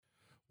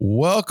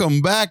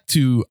Welcome back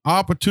to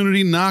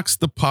Opportunity Knocks,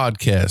 the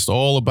podcast,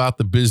 all about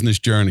the business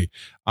journey.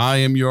 I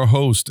am your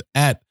host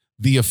at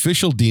The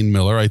Official Dean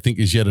Miller. I think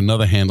is yet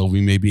another handle we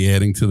may be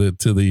adding to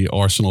the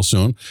arsenal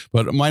soon.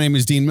 But my name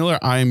is Dean Miller.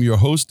 I am your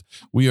host.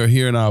 We are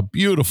here in our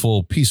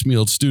beautiful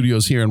Piecemeal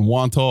Studios here in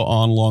Wantagh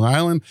on Long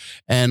Island.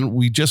 And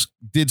we just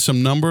did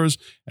some numbers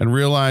and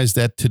realized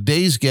that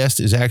today's guest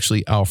is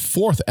actually our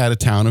fourth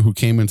out-of-towner who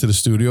came into the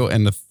studio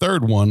and the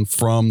third one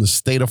from the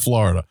state of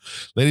Florida.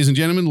 Ladies and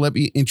gentlemen, let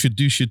me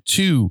introduce you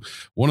to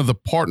one of the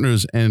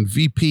partners and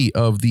VP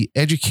of the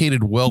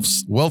Educated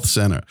Wealth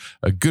Center,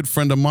 a good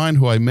friend of mine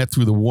who I met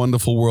through the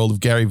wonderful world of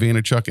Gary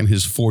Vaynerchuk and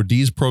his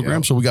 4Ds program.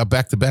 Yep. So we got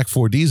back-to-back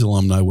 4Ds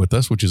alumni with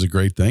us, which is a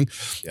great thing. Yep.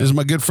 This is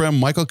my good friend,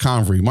 Michael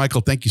Convery.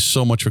 Michael, thank you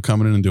so much for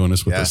coming in and doing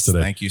this with us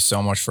today. Thank you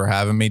so much for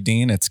having me,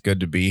 Dean. It's good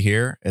to be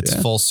here. It's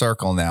full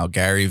circle now.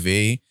 Gary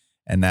V,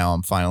 and now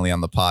I'm finally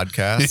on the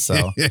podcast.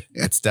 So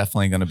it's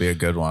definitely going to be a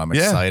good one. I'm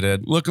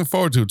excited. Looking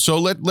forward to it. So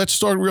let's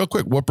start real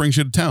quick. What brings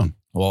you to town?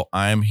 Well,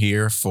 I'm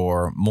here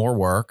for more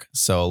work.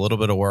 So a little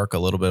bit of work, a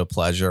little bit of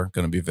pleasure.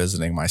 Going to be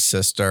visiting my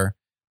sister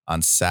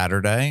on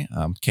Saturday.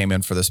 Came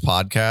in for this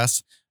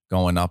podcast,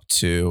 going up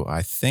to,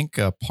 I think,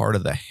 a part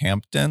of the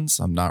Hamptons.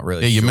 I'm not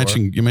really sure.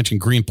 You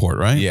mentioned Greenport,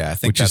 right? Yeah, I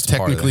think that's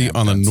technically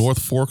on the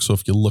North Fork. So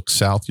if you look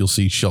south, you'll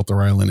see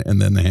Shelter Island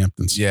and then the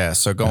Hamptons. Yeah,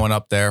 so going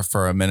up there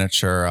for a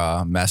miniature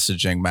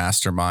messaging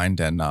mastermind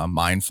and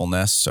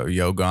mindfulness. So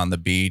yoga on the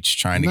beach,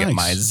 trying to get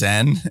my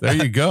Zen. There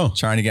you go.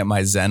 Trying to get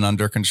my Zen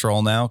under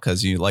control now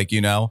because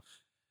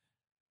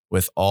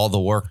with all the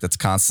work that's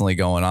constantly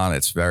going on,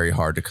 it's very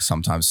hard to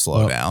sometimes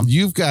slow down.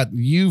 You've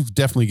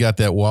definitely got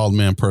that wild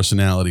man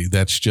personality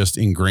that's just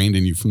ingrained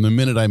in you. From the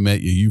minute I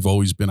met you, you've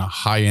always been a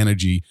high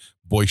energy,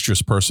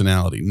 boisterous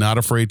personality, not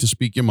afraid to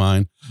speak your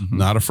mind,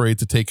 not afraid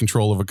to take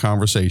control of a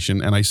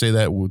conversation. And I say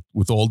that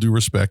with all due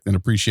respect and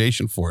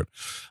appreciation for it.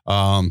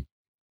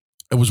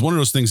 It was one of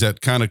those things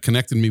that kind of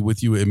connected me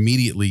with you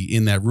immediately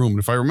in that room. And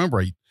if I remember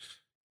right,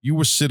 you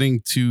were sitting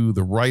to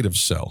the right of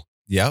Cell.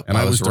 Yep. And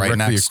I was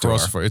directly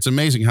across. It's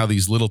amazing how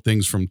these little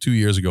things from 2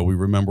 years ago, we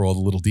remember all the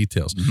little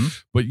details.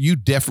 But you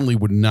definitely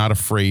were not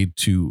afraid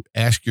to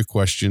ask your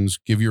questions,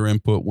 give your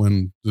input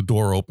when the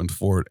door opened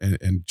for it,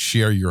 and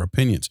share your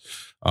opinions.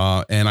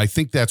 And I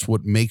think that's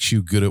what makes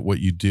you good at what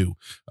you do.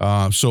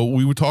 So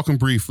we were talking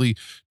briefly.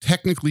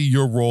 Technically,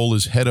 your role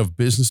is head of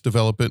business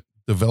development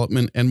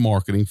and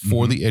marketing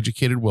for the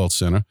Educated Wealth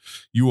Center.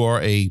 You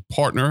are a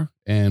partner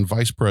and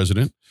vice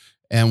president.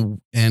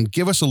 And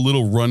give us a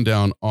little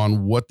rundown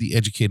on what the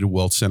Educated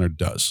Wealth Center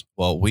does.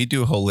 Well, we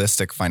do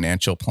holistic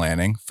financial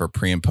planning for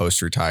pre and post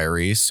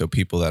retirees. So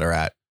people that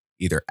are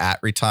either at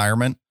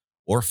retirement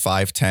or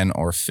 5, 10,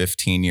 or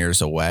 15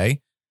 years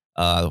away.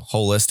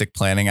 Holistic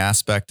planning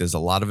aspect is a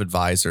lot of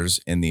advisors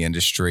in the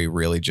industry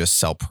really just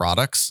sell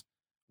products.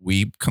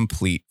 We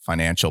complete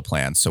financial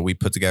plans. So we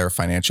put together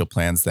financial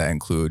plans that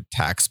include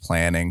tax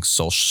planning,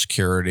 Social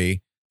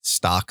Security,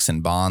 stocks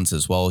and bonds,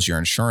 as well as your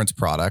insurance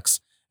products.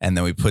 And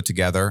then we put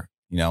together,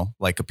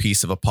 like a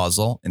piece of a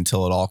puzzle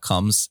until it all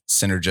comes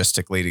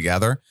synergistically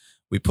together.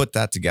 We put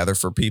that together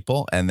for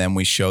people, and then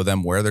we show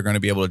them where they're going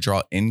to be able to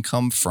draw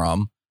income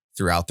from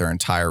throughout their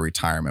entire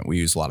retirement. We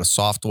use a lot of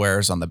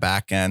softwares on the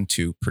back end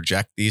to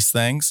project these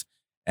things,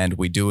 and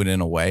we do it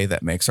in a way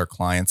that makes our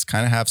clients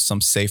kind of have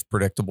some safe,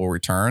 predictable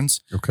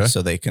returns. Okay.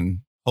 So they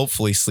can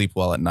hopefully sleep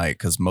well at night,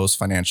 because most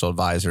financial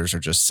advisors are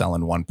just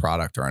selling one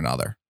product or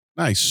another.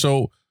 Nice.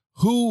 So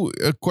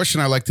a question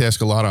I like to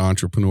ask a lot of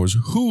entrepreneurs,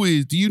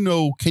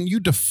 can you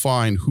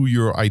define who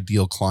your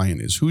ideal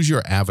client is? Who's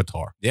your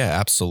avatar? Yeah,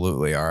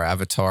 absolutely. Our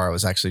avatar, I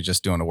was actually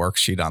just doing a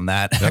worksheet on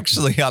that,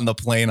 actually on the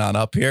plane on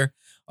up here.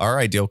 Our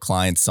ideal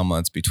client is someone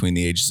that's between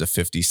the ages of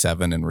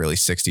 57 and really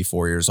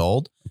 64 years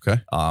old.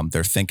 Okay.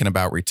 They're thinking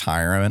about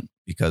retirement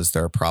because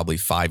they're probably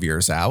 5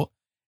 years out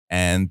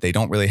and they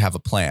don't really have a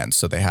plan.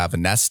 So they have a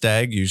nest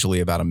egg, usually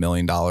about $1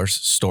 million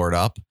stored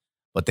up,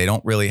 but they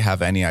don't really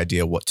have any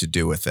idea what to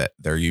do with it.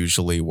 They're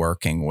usually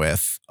working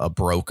with a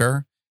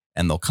broker,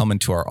 and they'll come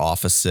into our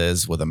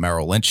offices with a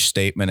Merrill Lynch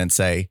statement and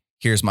say,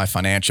 here's my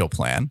financial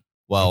plan.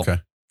 Well,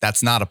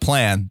 That's not a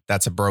plan.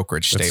 That's a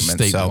brokerage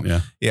statement. So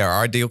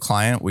our ideal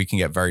client, we can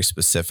get very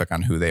specific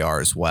on who they are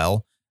as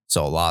well.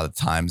 So a lot of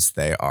times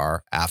they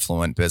are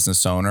affluent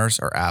business owners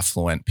or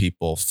affluent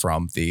people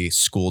from the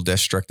school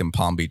district in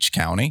Palm Beach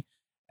County.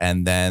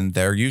 And then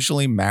they're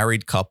usually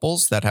married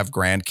couples that have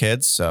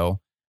grandkids. So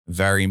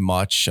very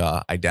much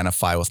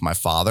identify with my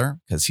father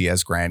because he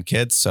has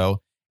grandkids.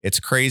 So it's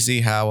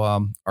crazy how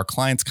our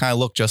clients kind of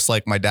look just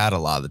like my dad a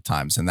lot of the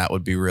times. And that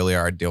would be really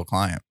our ideal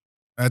client.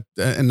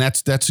 And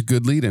that's a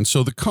good lead. And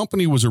so the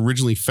company was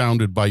originally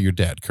founded by your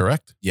dad,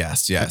 correct?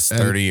 Yes.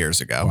 30 years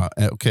ago.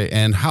 Okay.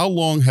 And how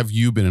long have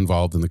you been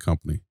involved in the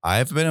company?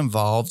 I've been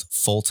involved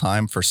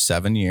full-time for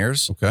 7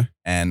 years. Okay.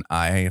 And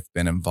I have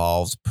been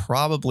involved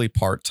probably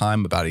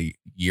part-time about a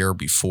year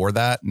before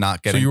that,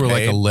 not getting paid. So you were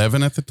like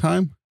 11 at the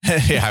time?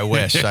 Yeah, I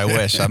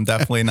wish. I'm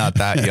definitely not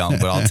that young,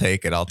 but I'll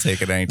take it. I'll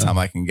take it anytime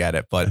I can get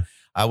it. But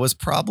I was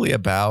probably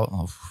about,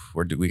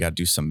 we got to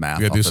do some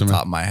math off the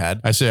top of my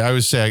head. I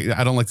always say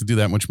I don't like to do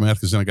that much math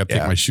because then I got to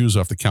take my shoes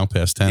off to count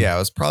past 10. Yeah, I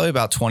was probably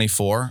about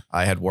 24.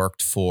 I had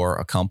worked for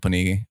a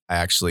company I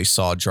actually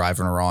saw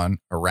driving around.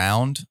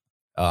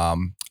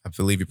 I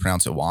believe you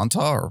pronounce it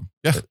Wanta or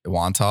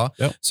Wanta.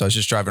 Yep. So I was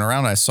just driving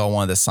around and I saw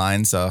one of the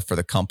signs for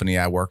the company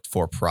I worked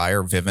for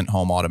prior, Vivint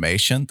Home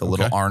Automation, the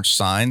little orange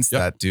signs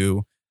that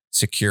do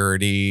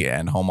security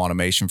and home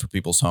automation for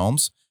people's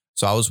homes.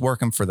 So I was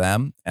working for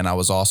them, and I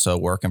was also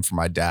working for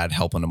my dad,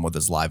 helping him with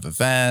his live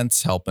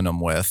events, helping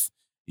him with,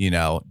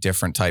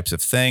 different types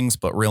of things,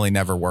 but really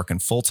never working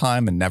full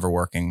time and never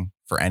working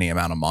for any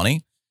amount of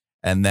money.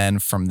 And then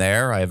from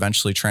there, I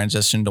eventually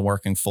transitioned to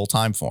working full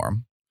time for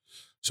him.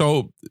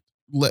 So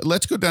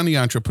let's go down the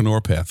entrepreneur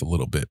path a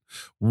little bit.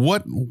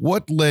 What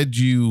led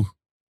you?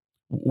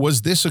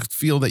 Was this a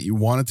field that you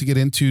wanted to get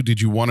into?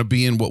 Did you want to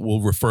be in what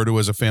we'll refer to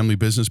as a family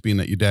business, being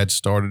that your dad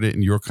started it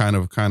and you're kind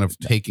of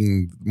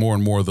taking more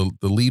and more the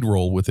lead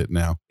role with it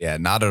now? Yeah,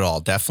 not at all.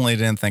 Definitely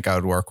didn't think I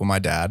would work with my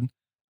dad.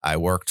 I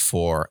worked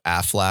for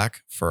Aflac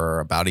for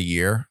about a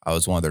year. I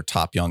was one of their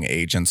top young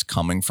agents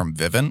coming from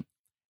Vivint.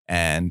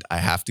 And I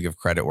have to give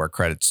credit where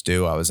credit's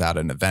due. I was at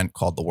an event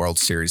called the World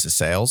Series of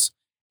Sales.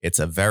 It's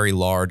a very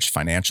large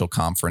financial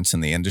conference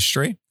in the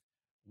industry.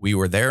 We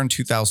were there in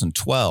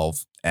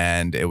 2012.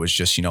 And it was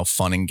just,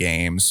 fun and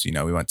games.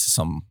 We went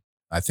to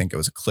I think it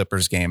was a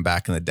Clippers game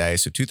back in the day.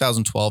 So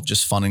 2012,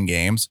 just fun and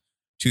games.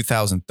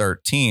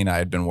 2013, I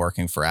had been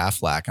working for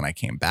Aflac and I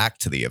came back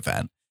to the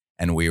event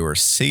and we were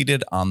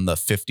seated on the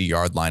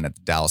 50-yard line at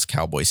the Dallas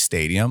Cowboys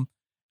Stadium,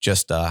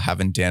 just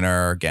having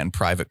dinner, getting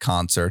private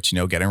concerts,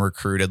 getting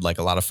recruited like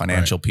a lot of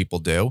financial people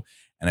do.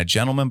 And a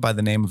gentleman by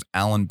the name of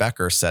Alan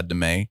Becker said to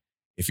me,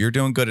 if you're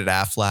doing good at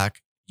Aflac,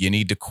 you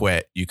need to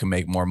quit. You can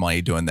make more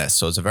money doing this.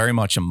 So it's very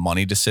much a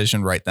money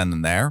decision right then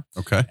and there.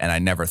 Okay. And I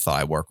never thought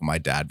I'd work with my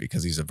dad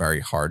because he's a very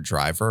hard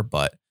driver.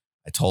 But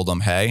I told him,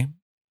 hey,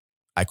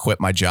 I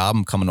quit my job.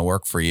 I'm coming to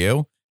work for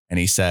you. And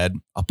he said,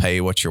 I'll pay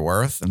you what you're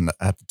worth. And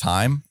at the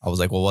time, I was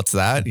like, well, what's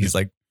that? He's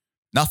like,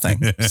 nothing.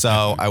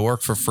 So I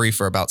worked for free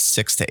for about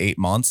 6 to 8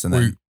 months. And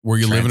then were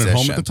you living at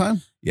home at the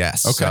time?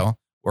 Yes. Okay. So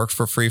worked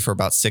for free for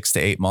about 6 to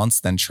 8 months,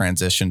 then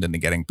transitioned into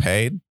getting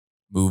paid,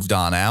 moved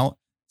on out.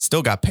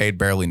 Still got paid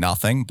barely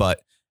nothing, but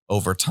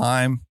over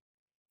time,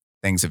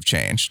 things have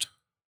changed.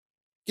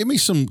 Give me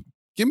some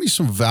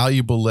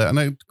valuable.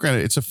 And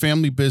granted, it's a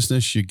family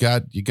business. You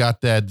got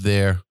Dad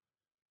there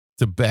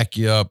to back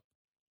you up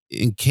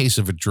in case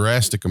of a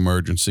drastic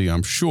emergency,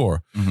 I'm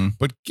sure. Mm-hmm.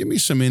 But give me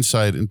some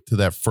insight into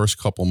that first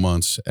couple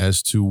months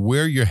as to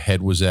where your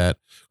head was at.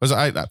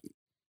 Because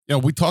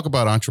we talk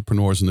about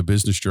entrepreneurs in the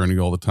business journey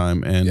all the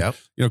time, and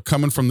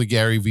coming from the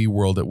Gary Vee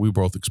world that we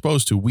both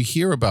exposed to, we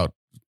hear about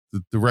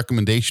the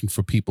recommendation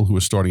for people who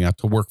are starting out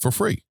to work for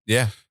free.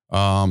 Yeah.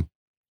 And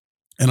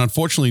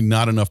unfortunately,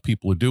 not enough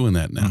people are doing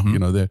that now.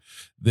 Mm-hmm.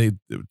 They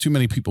too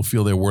many people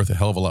feel they're worth a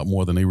hell of a lot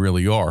more than they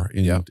really are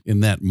in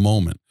that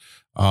moment.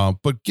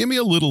 But give me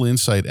a little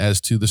insight as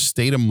to the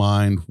state of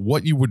mind,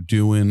 what you were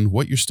doing,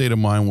 what your state of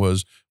mind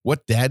was,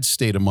 what Dad's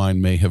state of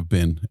mind may have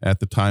been at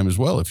the time as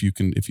well. If you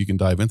can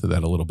dive into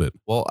that a little bit.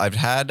 Well, I've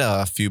had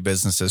a few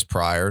businesses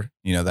prior,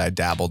 that I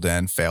dabbled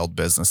in, failed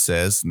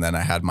businesses, and then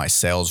I had my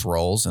sales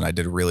roles and I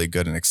did really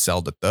good and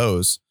excelled at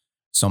those.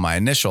 So my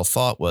initial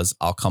thought was,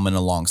 I'll come in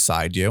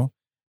alongside you,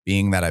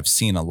 being that I've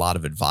seen a lot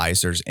of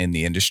advisors in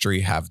the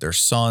industry have their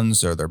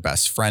sons or their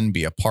best friend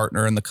be a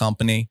partner in the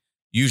company.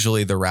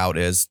 Usually the route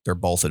is they're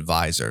both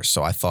advisors.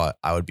 So I thought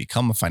I would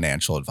become a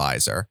financial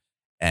advisor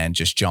and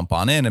just jump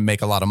on in and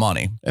make a lot of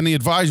money. And the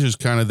advisor is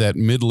kind of that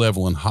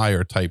mid-level and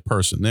higher type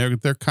person.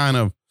 They're kind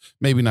of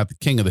maybe not the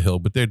king of the hill,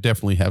 but they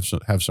definitely have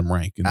some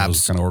rank in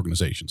those kind of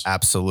organizations.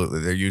 Absolutely.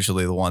 They're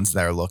usually the ones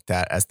that are looked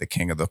at as the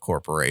king of the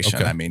corporation.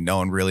 Okay. I mean, no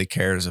one really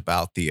cares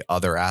about the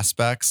other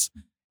aspects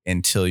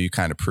until you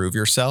kind of prove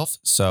yourself.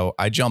 So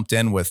I jumped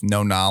in with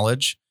no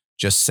knowledge,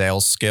 just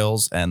sales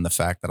skills and the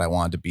fact that I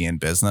wanted to be in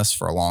business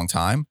for a long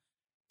time.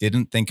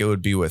 Didn't think it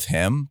would be with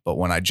him, but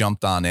when I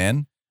jumped on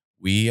in,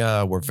 we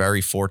were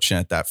very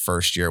fortunate that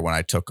first year when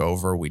I took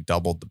over, we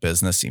doubled the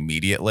business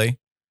immediately.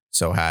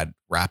 So had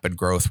rapid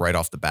growth right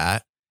off the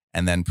bat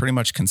and then pretty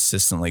much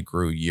consistently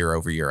grew year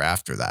over year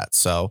after that.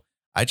 So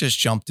I just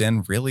jumped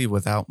in really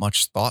without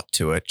much thought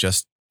to it.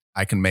 Just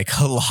I can make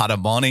a lot of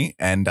money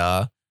and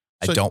I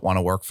don't want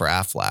to work for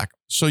Aflac.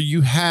 So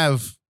you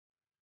have,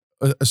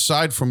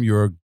 aside from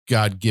your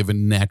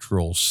God-given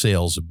natural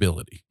sales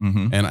ability.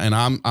 Mm-hmm. And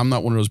I'm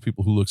not one of those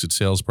people who looks at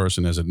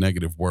salesperson as a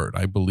negative word.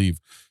 I believe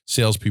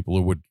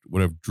salespeople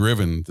would have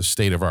driven the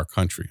state of our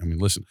country. I mean,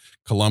 listen,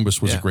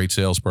 Columbus was a great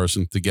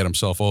salesperson to get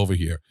himself over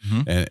here.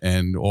 Mm-hmm.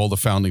 And all the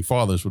founding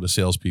fathers were the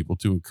salespeople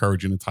to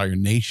encourage an entire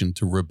nation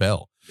to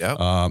rebel. Yep.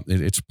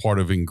 It's part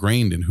of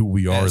ingrained in who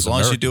we are as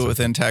long as you do it with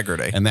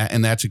integrity. And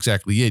that's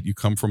exactly it. You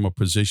come from a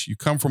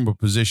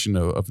position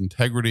of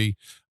integrity,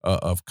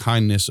 of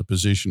kindness, a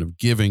position of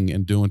giving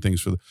and doing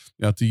things for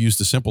to use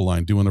the simple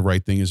line, doing the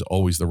right thing is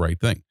always the right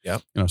thing.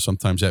 Yep.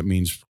 Sometimes that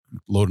means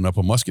loading up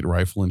a musket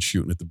rifle and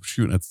shooting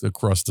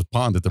across the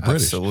pond at the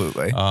British.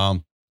 Absolutely.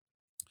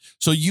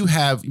 So you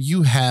have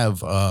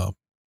a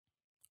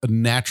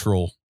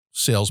natural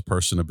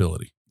salesperson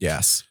ability.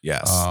 Yes.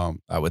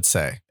 I would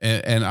say.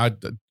 And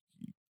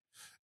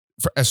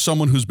as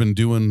someone who's been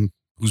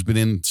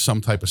in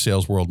some type of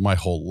sales world my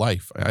whole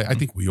life, I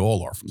think we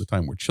all are from the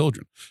time we're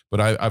children, but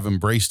I've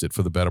embraced it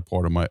for the better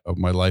part of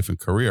my life and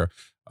career.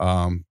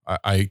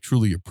 I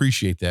truly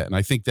appreciate that. And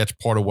I think that's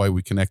part of why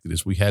we connected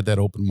is we had that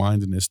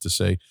open-mindedness to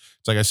say,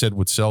 it's like I said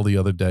with Sel the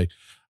other day,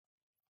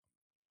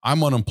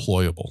 I'm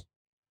unemployable.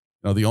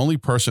 The only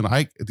person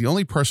I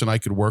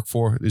could work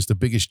for is the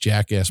biggest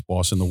jackass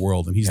boss in the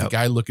world. And he's the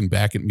guy looking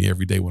back at me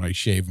every day when I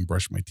shave and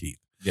brush my teeth.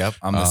 Yep.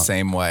 I'm the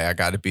same way. I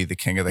got to be the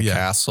king of the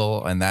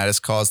castle. And that has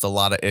caused a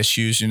lot of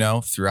issues,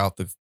 throughout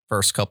the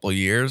first couple of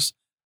years.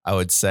 I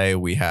would say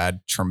we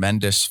had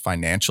tremendous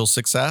financial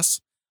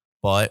success,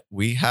 but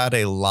we had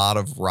a lot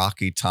of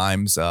rocky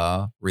times,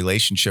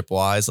 relationship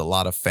wise, a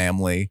lot of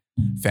family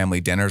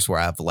dinners where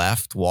I've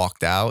left,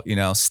 walked out,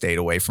 stayed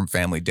away from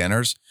family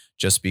dinners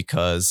just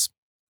because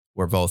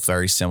we're both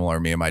very similar,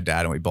 me and my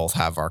dad, and we both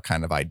have our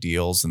kind of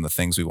ideals and the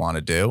things we want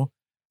to do.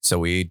 So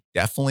we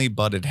definitely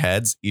butted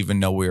heads,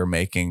 even though we were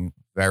making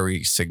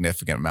very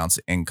significant amounts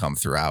of income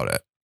throughout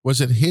it.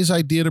 Was it his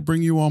idea to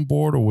bring you on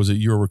board, or was it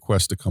your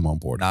request to come on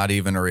board? Not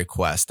even a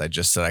request. I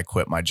just said, I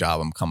quit my job.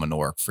 I'm coming to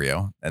work for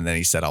you. And then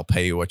he said, I'll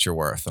pay you what you're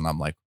worth. And I'm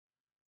like,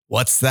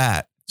 what's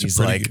that? He's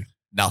like,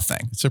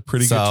 nothing. It's a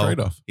pretty good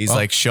trade-off. He's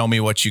like, show me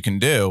what you can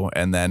do.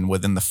 And then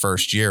within the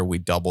first year, we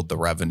doubled the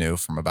revenue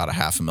from about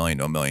 $500,000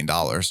 to $1 million.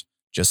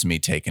 Just me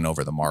taking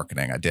over the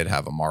marketing. I did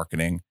have a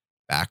marketing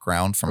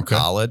background from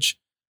college.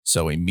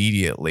 So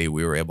immediately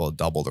we were able to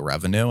double the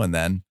revenue. And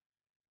then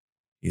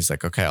he's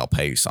like, okay, I'll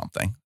pay you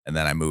something. And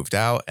then I moved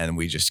out and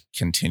we just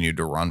continued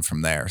to run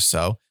from there.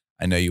 So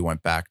I know you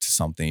went back to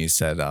something you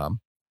said,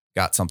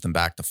 got something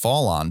back to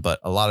fall on. But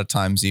a lot of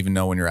times, even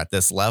though when you're at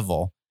this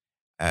level,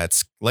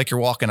 it's like you're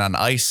walking on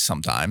ice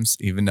sometimes,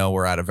 even though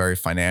we're at a very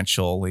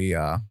financial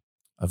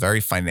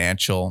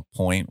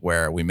point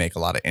where we make a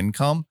lot of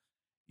income.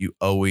 You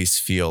always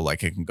feel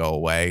like it can go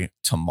away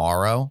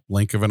tomorrow.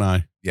 Blink of an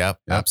eye.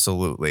 Yep,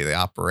 absolutely. The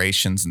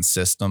operations and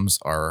systems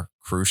are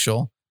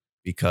crucial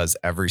because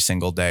every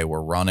single day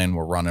we're running,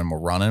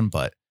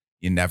 but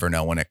you never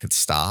know when it could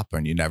stop,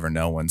 and you never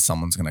know when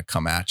someone's going to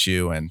come at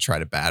you and try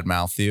to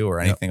badmouth you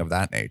or anything of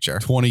that nature.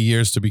 20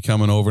 years to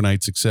become an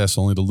overnight success,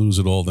 only to lose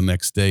it all the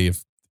next day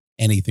if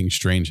anything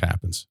strange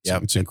happens.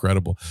 Yep. It's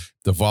incredible.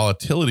 The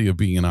volatility of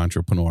being an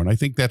entrepreneur. And I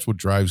think that's what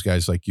drives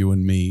guys like you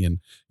and me. And,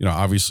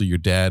 obviously your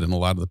dad and a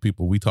lot of the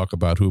people we talk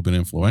about who have been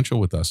influential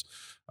with us.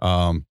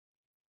 That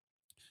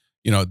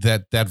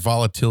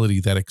volatility,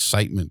 that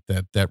excitement,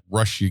 that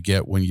rush you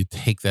get when you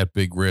take that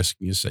big risk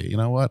and you say, you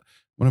know what,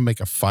 I'm going to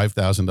make a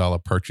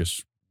 $5,000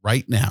 purchase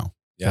right now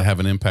to have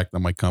an impact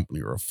on my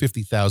company, or a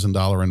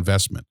 $50,000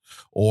 investment,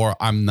 or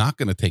I'm not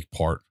going to take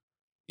part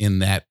in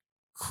that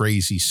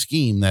crazy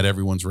scheme that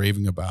everyone's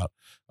raving about.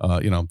 How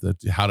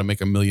to make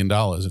 $1 million.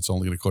 It's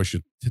only going to cost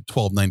you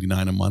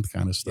 $12.99 a month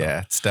kind of stuff.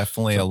 Yeah, it's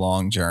definitely a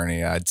long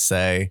journey. I'd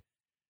say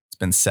it's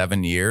been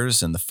 7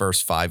 years, and the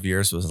first 5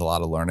 years was a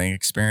lot of learning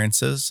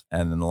experiences.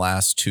 And in the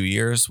last 2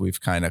 years,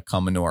 we've kind of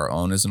come into our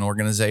own as an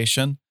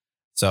organization.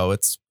 So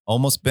it's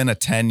almost been a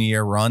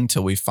 10-year run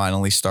till we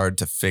finally started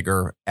to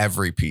figure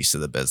every piece of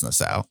the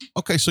business out.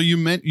 Okay. So you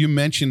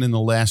mentioned in the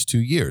last 2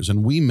 years,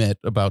 and we met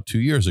about 2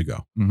 years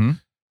ago. Mm-hmm.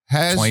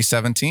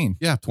 2017.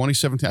 Yeah,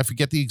 2017. I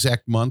forget the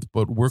exact month,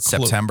 but we're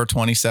September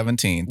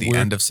 2017, the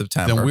end of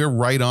September. Then we're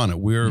right on it.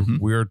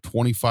 We're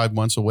 25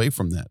 months away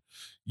from that.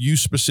 You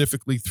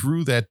specifically,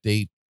 through that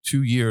date,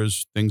 2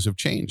 years, things have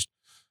changed.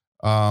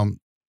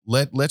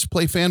 Let's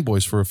play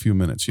fanboys for a few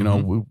minutes.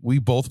 We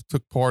both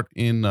took part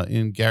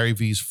in Gary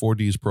Vee's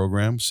 4Ds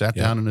program, sat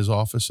down in his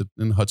office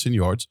in Hudson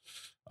Yards.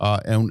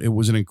 And it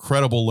was an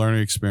incredible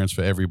learning experience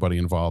for everybody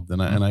involved.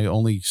 And I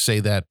only say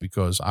that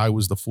because I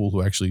was the fool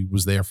who actually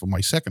was there for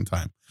my second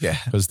time. Yeah.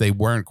 Because they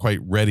weren't quite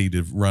ready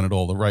to run it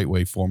all the right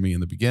way for me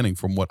in the beginning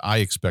from what I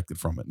expected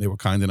from it. And they were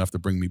kind enough to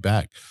bring me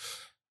back.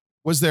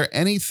 Was there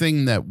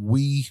anything that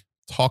we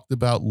talked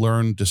about,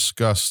 learned,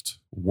 discussed,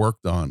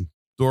 worked on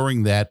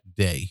during that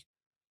day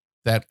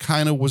that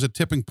kind of was a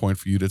tipping point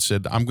for you that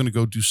said, I'm going to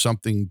go do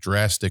something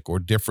drastic or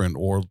different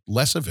or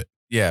less of it?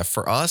 Yeah,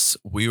 for us,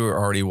 we were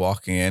already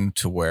walking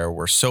into where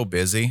we're so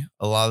busy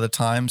a lot of the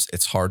times,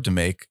 it's hard to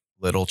make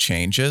little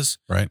changes.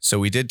 Right. So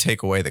we did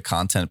take away the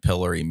content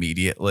pillar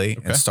immediately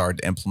and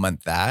started to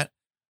implement that.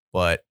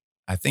 But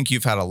I think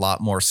you've had a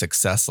lot more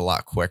success a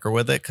lot quicker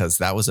with it, because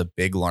that was a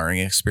big learning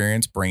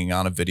experience, bringing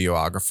on a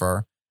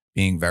videographer,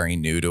 being very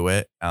new to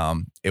it.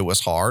 It was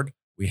hard.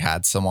 We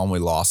had someone, we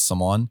lost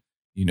someone.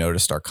 You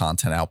noticed our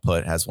content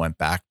output has went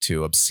back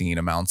to obscene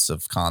amounts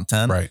of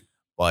content. Right.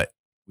 But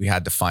we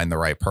had to find the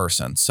right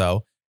person.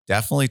 So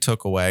definitely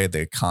took away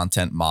the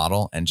content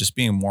model and just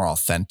being more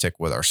authentic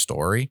with our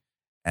story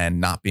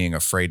and not being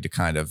afraid to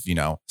kind of,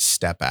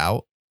 step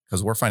out,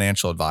 because we're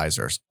financial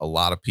advisors. A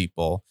lot of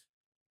people,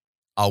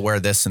 I'll wear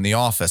this in the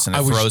office and it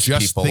throws people off. I was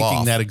just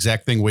thinking that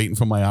exact thing, waiting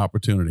for my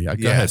opportunity.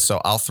 Go ahead. So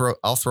I'll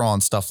throw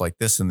on stuff like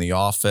this in the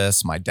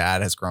office. My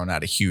dad has grown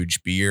out a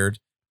huge beard.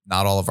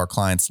 Not all of our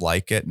clients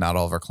like it. Not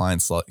all of our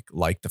clients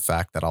like the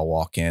fact that I'll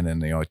walk in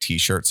and, a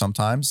t-shirt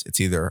sometimes. It's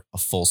either a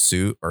full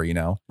suit or,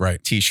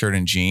 Right. t-shirt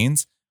and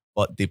jeans.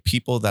 But the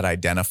people that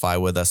identify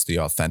with us, the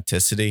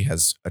authenticity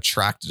has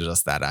attracted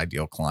us that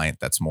ideal client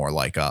that's more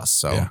like us.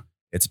 So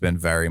it's been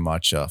very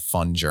much a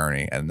fun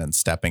journey. And then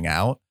stepping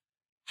out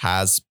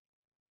has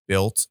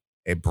built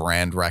a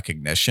brand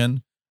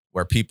recognition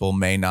where people we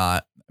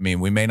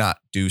may not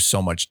do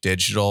so much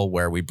digital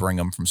where we bring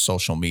them from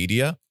social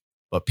media,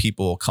 but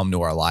people will come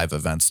to our live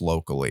events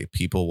locally.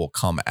 People will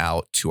come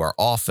out to our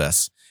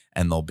office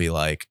and they'll be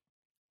like,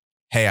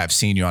 hey, I've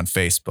seen you on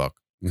Facebook,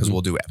 because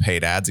we'll do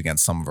paid ads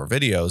against some of our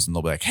videos. And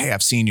they'll be like, hey,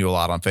 I've seen you a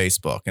lot on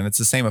Facebook. And it's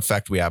the same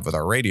effect we have with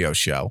our radio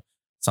show.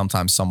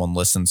 Sometimes someone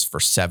listens for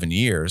 7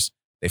 years.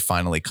 They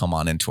finally come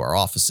on into our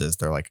offices.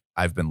 They're like,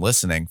 I've been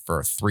listening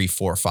for 3,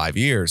 4, 5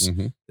 years.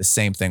 The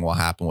same thing will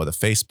happen with a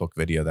Facebook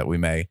video that we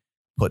may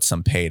put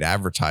some paid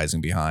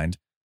advertising behind.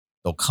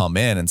 They'll come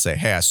in and say,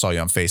 hey, I saw you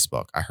on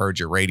Facebook. I heard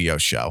your radio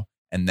show.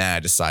 And then I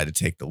decided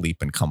to take the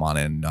leap and come on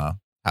and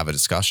have a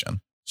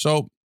discussion.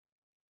 So,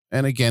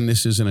 and again,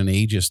 this isn't an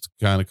ageist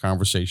kind of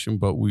conversation,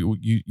 but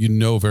you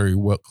know very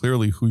well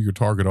clearly who your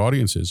target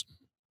audience is.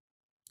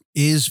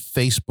 Is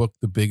Facebook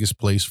the biggest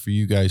place for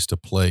you guys to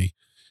play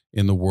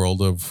in the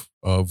world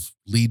of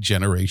lead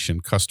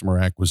generation, customer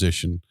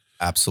acquisition,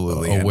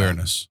 absolutely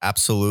awareness?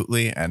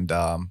 Absolutely. And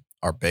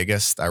our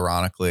biggest,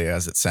 ironically,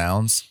 as it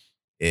sounds,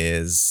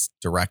 is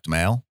direct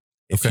mail.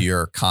 If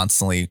you're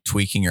constantly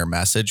tweaking your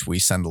message, we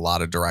send a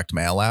lot of direct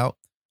mail out,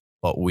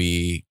 but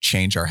we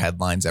change our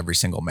headlines every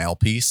single mail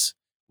piece.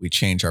 We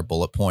change our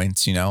bullet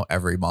points,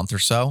 every month or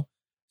so.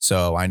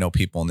 So I know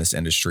people in this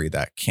industry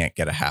that can't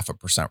get a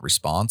 0.5%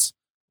 response.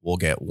 We'll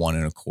get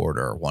 1.25%,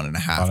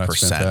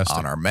 1.5%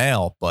 on our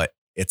mail, but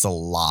it's a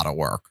lot of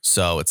work.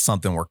 So it's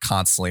something we're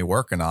constantly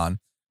working on.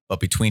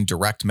 But between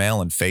direct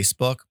mail and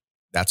Facebook,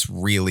 that's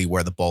really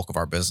where the bulk of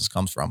our business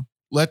comes from.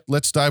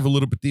 Let's dive a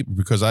little bit deeper,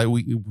 because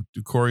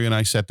Corey and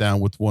I sat down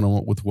with one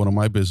of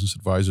my business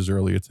advisors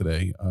earlier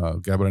today, a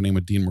guy by the name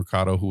of Dean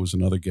Mercado, who was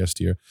another guest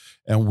here,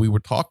 and we were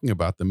talking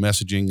about the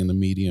messaging and the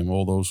medium,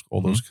 all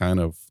those kind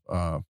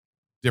of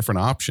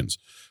different options.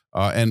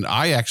 And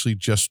I actually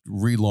just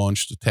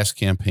relaunched a test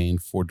campaign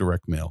for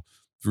direct mail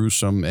through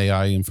some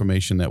AI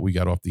information that we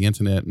got off the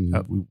internet,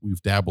 and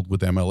we've dabbled with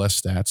MLS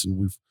stats, and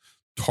we've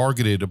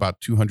targeted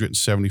about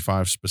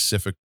 275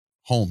 specific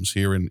homes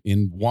here in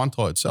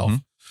Wantagh itself.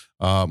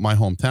 My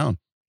hometown.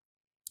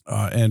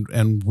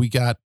 And we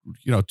got,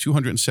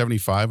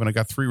 275, and I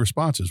got 3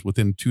 responses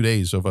within 2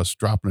 days of us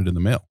dropping it in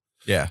the mail.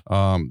 Yeah.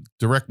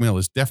 Direct mail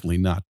is definitely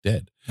not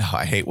dead. No,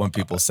 I hate when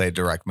people say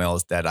direct mail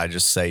is dead. I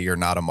just say you're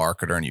not a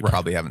marketer and you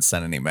probably haven't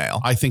sent any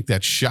mail. I think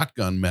that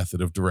shotgun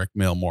method of direct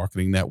mail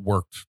marketing that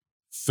worked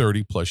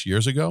 30 plus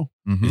years ago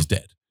is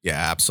dead. Yeah,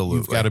 absolutely.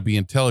 You've got to be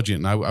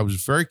intelligent. And I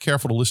was very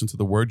careful to listen to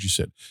the words you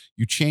said.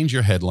 You change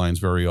your headlines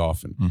very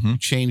often. You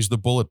change the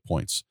bullet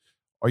points.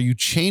 Are you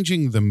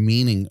changing the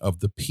meaning of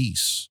the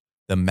piece?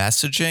 The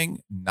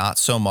messaging, not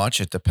so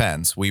much. It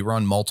depends. We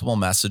run multiple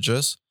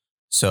messages.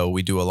 So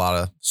we do a lot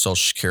of Social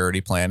Security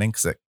planning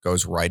because it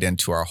goes right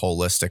into our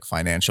holistic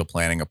financial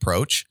planning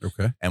approach.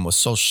 Okay. And with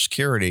Social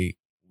Security,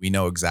 we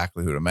know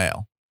exactly who to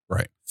mail.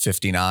 Right.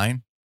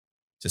 59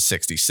 to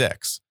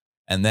 66.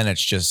 And then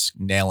it's just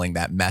nailing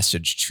that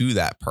message to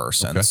that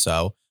person. Okay.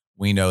 So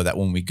we know that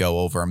when we go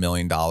over $1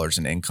 million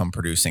in income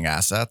producing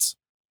assets,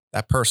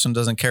 that person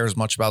doesn't care as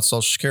much about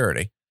Social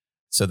Security.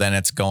 So then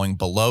it's going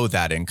below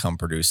that income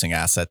producing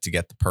asset to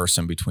get the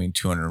person between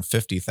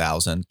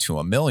 250,000 to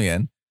 $1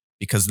 million,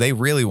 because they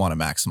really want to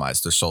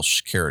maximize their Social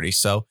Security.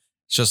 So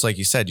it's just like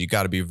you said, you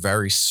got to be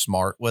very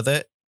smart with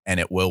it and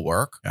it will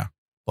work. Yeah.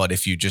 But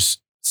if you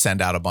just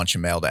send out a bunch of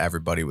mail to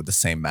everybody with the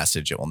same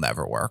message, it will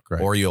never work.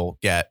 Right. Or you'll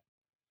get,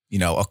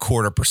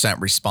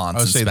 0.25% response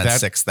and spend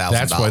 $6,000.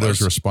 That's why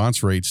those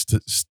response rates,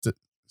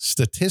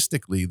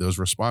 statistically, those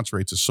response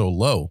rates are so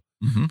low.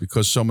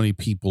 Because so many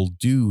people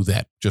do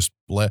that.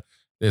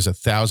 There's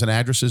 1,000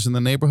 addresses in the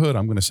neighborhood.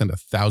 I'm going to send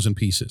 1,000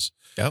 pieces.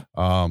 Yep.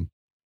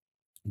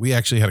 We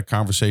actually had a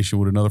conversation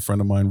with another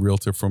friend of mine,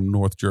 realtor from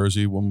North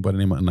Jersey, a woman by the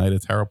name of Anita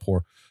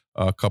Tarapur,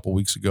 a couple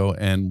weeks ago,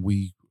 and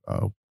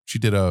she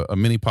did a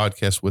mini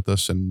podcast with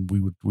us, and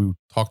we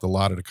talked a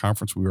lot at a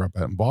conference we were up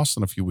at in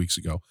Boston a few weeks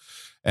ago,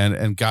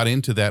 and got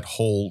into that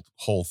whole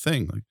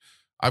thing. Like,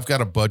 I've got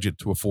a budget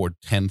to afford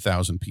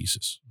 10,000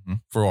 pieces,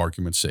 for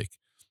argument's sake.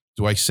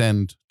 Do I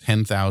send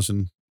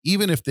 10,000,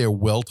 even if they're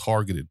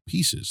well-targeted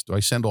pieces? Do I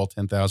send all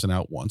 10,000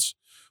 out once?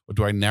 Or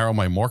do I narrow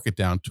my market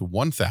down to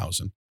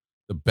 1,000,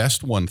 the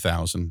best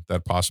 1,000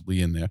 that possibly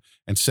in there,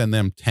 and send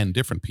them 10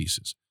 different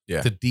pieces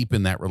to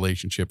deepen that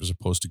relationship as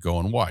opposed to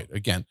going wide?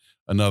 Again,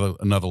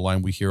 another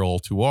line we hear all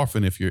too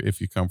often if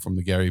you come from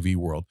the Gary Vee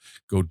world,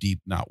 go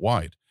deep, not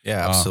wide.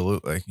 Yeah,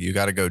 absolutely. You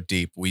got to go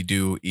deep. We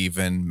do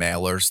even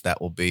mailers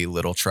that will be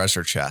little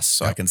treasure chests.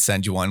 So I can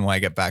send you one when I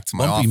get back to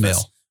my office.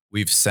 Mail.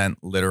 We've sent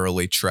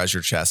literally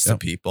treasure chests to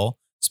people,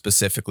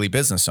 specifically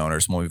business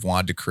owners, when we've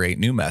wanted to create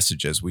new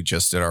messages. We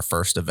just did our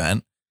first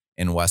event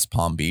in West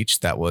Palm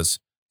Beach that was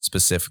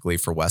specifically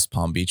for West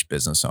Palm Beach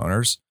business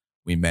owners.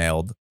 We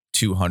mailed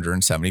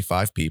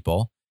 275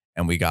 people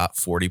and we got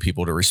 40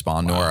 people to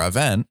respond to our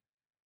event.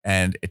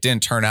 And it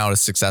didn't turn out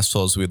as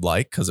successful as we'd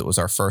like because it was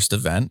our first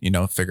event, you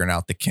know, figuring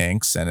out the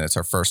kinks. And it's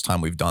our first time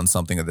we've done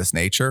something of this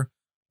nature.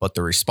 But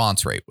the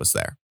response rate was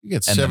there. You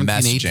get and 17, the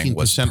messaging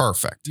was 18%.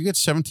 perfect. You get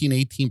 17,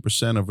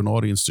 18% of an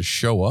audience to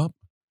show up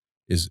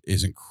is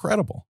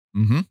incredible.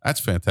 Mm-hmm.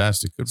 That's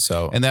fantastic. Good.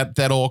 So, And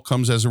that all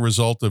comes as a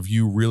result of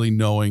you really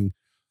knowing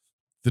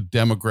the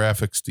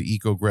demographics, the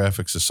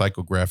ecographics, the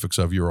psychographics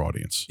of your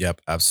audience.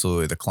 yep,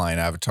 absolutely. The client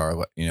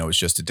avatar, you know, was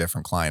just a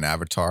different client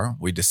avatar.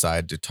 We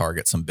decided to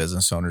target some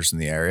business owners in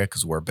the area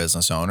because we're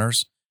business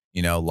owners,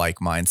 you know,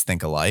 like minds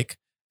think alike.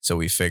 So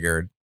we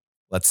figured,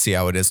 let's see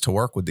how it is to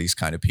work with these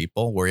kind of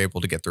people. We're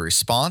able to get the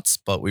response,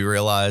 but we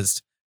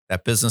realized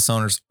that business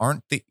owners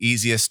aren't the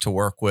easiest to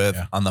work with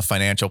on the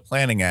financial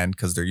planning end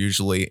because they're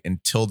usually,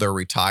 until they're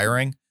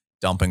retiring,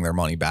 dumping their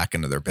money back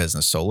into their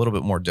business. So a little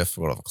bit more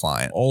difficult of a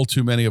client. All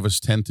too many of us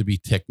tend to be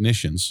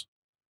technicians,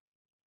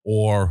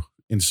 or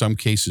in some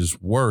cases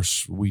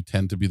worse, we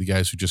tend to be the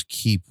guys who just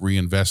keep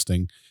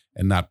reinvesting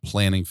and not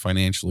planning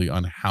financially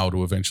on how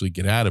to eventually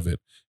get out of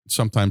it.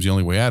 Sometimes the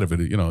only way out of it,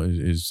 you know,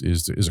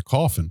 is a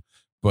coffin.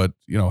 But,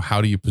 you know,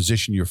 how do you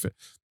position your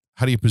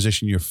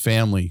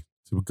family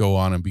to go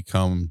on and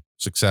become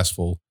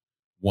successful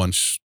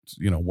once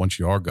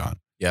you are gone?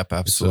 Yep,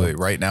 absolutely.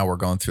 Right now we're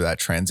going through that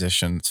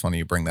transition. It's funny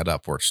you bring that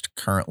up. We're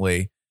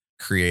currently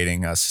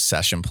creating a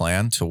succession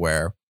plan to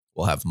where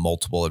we'll have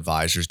multiple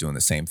advisors doing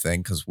the same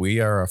thing because we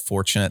are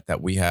fortunate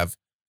that we have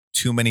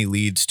too many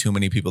leads, too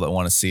many people that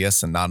want to see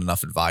us and not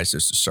enough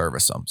advisors to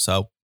service them.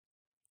 So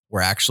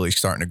we're actually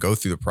starting to go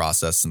through the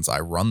process since I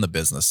run the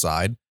business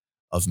side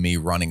of me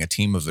running a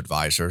team of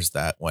advisors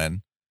that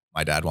when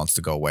my dad wants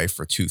to go away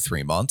for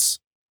 2-3 months,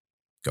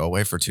 go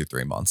away for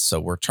 2-3 months. So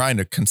we're trying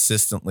to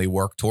consistently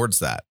work towards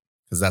that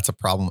because that's a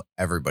problem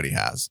everybody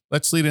has.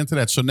 Let's lead into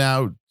that. So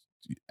now,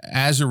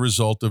 as a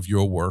result of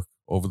your work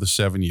over the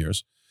 7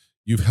 years,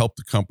 you've helped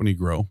the company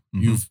grow.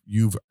 Mm-hmm.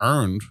 You've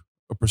earned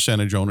a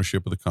percentage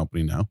ownership of the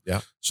company now.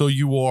 Yeah. So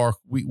you are,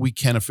 we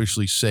can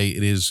officially say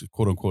it is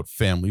quote unquote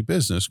family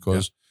business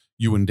because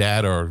you and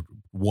dad are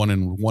one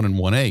and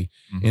 1A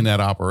in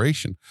that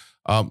operation.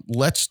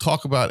 Let's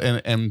talk about,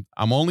 and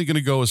I'm only going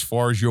to go as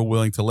far as you're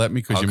willing to let me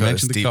because you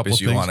mentioned a couple of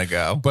things. you want to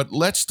go. But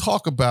let's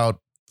talk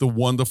about the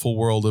wonderful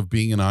world of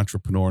being an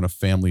entrepreneur in a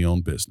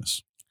family-owned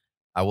business.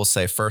 I will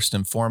say first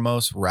and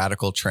foremost,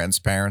 radical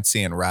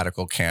transparency and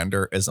radical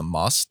candor is a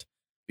must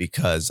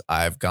because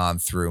I've gone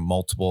through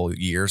multiple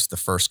years, the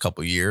first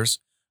couple of years,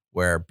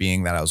 where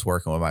being that I was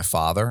working with my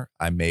father,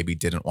 I maybe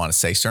didn't want to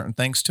say certain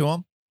things to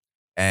him.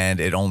 And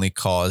it only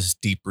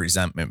caused deep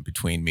resentment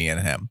between me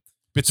and him.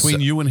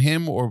 Between you and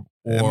him or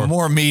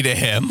more me to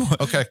him.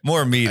 Okay.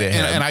 More me to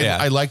him. And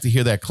I like to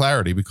hear that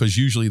clarity because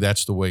usually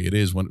that's the way it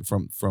is when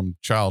from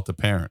child to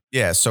parent.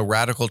 Yeah. So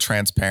radical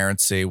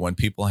transparency. When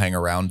people hang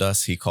around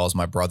us, he calls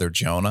my brother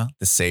Jonah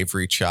the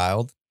savory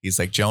child. He's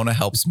like, Jonah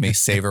helps me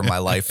savor my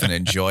life and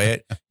enjoy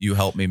it. You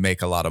help me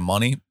make a lot of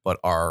money, but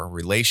our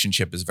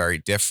relationship is very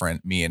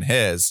different, me and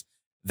his,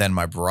 than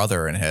my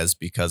brother and his,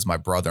 because my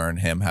brother and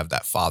him have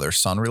that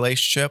father-son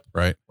relationship,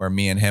 right? Where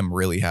me and him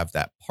really have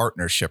that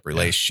partnership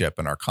relationship.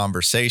 And our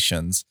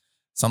conversations,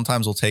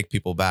 sometimes we'll take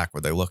people back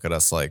where they look at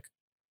us like,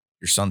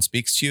 your son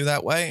speaks to you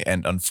that way.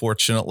 And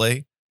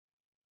unfortunately,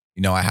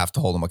 you know, I have to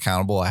hold him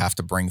accountable. I have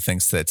to bring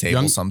things to the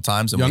table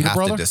sometimes, and we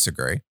have to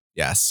disagree.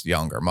 Yes,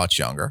 younger, much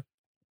younger.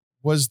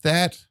 Was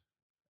that,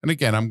 and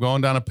again, I'm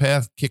going down a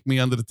path, kick me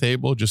under the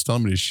table, just tell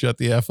me to shut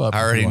the F up.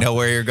 I already know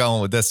where you're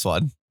going with this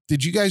one.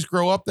 Did you guys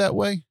grow up that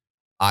way?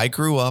 I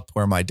grew up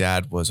where my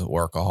dad was a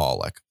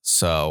workaholic.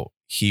 So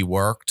he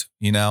worked,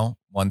 you know,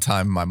 one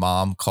time my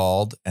mom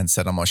called and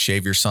said, I'm going to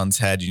shave your son's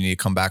head. You need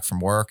to come back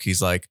from work.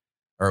 He's like,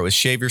 or it was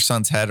shave your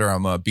son's head or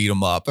I'm going to beat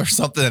him up or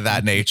something of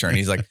that nature. And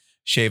he's like,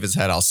 shave his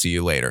head. I'll see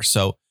you later.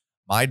 So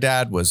my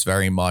dad was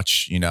very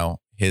much, you know,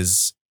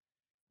 his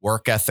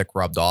work ethic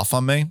rubbed off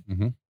on me.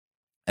 Mm-hmm.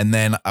 And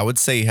then I would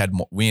say he had,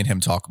 we and him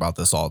talk about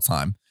this all the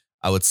time.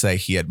 I would say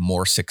he had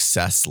more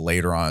success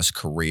later on in his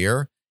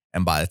career.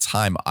 And by the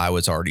time I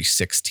was already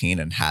 16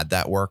 and had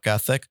that work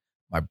ethic,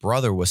 my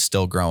brother was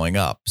still growing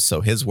up.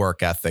 So his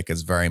work ethic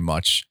is very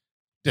much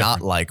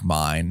not like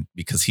mine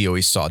because he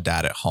always saw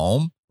dad at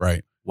home.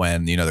 Right.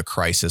 When, you know, the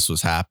crisis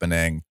was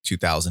happening,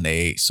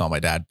 2008, saw my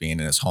dad being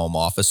in his home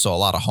office. So a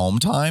lot of home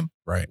time.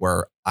 Right.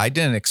 Where I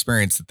didn't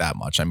experience it that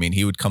much. I mean,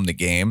 he would come to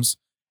games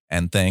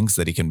and things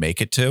that he can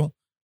make it to.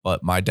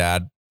 But my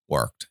dad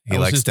worked. He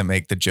likes to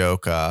make the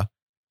joke,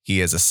 he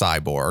is a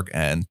cyborg,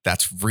 and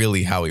that's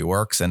really how he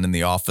works. And in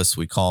the office,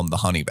 we call him the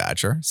honey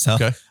badger. So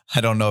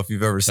I don't know if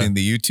you've ever seen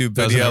the YouTube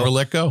video. Doesn't ever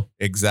let go.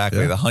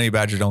 Exactly. Yeah. The honey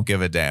badger don't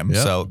give a damn.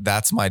 Yeah. So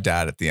that's my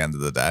dad at the end of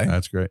the day.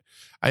 That's great.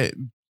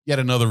 Yet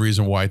another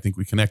reason why I think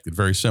we connected,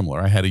 very similar.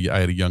 I had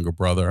a younger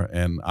brother,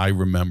 and I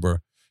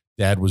remember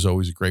dad was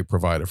always a great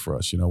provider for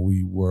us. You know,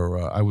 we were,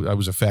 I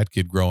was a fat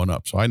kid growing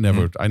up, so I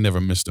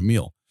never missed a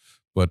meal.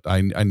 But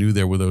I knew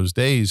there were those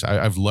days.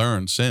 I've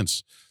learned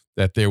since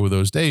that there were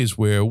those days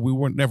where we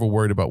weren't never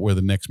worried about where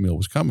the next meal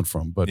was coming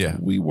from, but Yeah.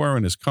 we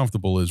weren't as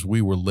comfortable as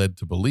we were led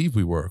to believe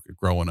we were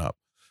growing up.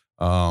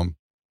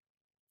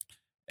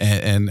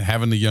 And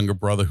having the younger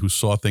brother who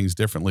saw things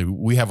differently,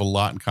 we have a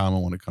lot in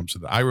common when it comes to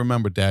that. I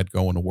remember Dad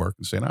going to work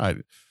and saying,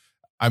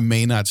 I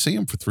may not see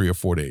him for 3 or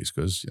 4 days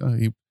because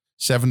he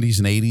 70s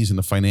and 80s in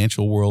the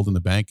financial world, in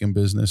the banking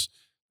business.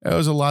 There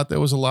was a lot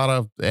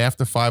of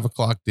after 5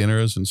 o'clock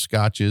dinners and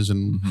scotches.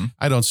 And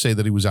I don't say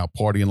that he was out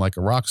partying like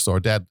a rock star.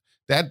 Dad,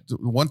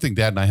 one thing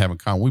Dad and I have in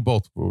common, we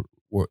both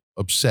were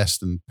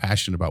obsessed and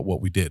passionate about what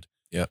we did.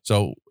 Yeah.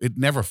 So it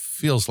never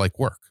feels like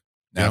work.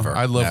 Never.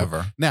 I love never.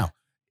 it. Now,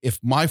 if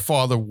my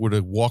father were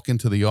to walk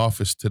into the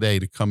office today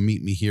to come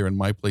meet me here in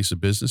my place of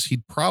business,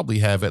 he'd probably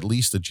have at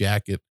least a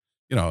jacket,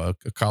 a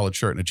collared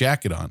shirt and a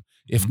jacket on,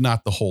 if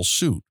not the whole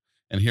suit.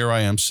 And here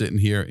I am sitting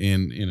here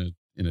in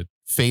a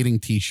fading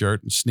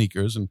t-shirt and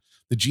sneakers, and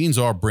the jeans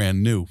are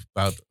brand new,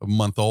 about a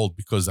month old,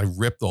 because I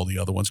ripped all the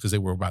other ones because they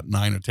were about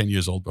 9 or 10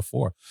 years old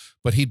before.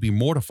 But he'd be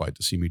mortified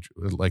to see me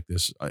like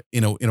this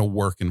in a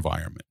work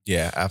environment.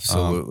 Yeah,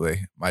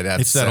 absolutely. My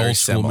dad's it's that old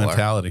school similar.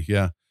 mentality.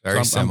 Yeah. Very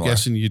So I'm similar.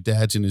 guessing your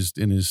dad's in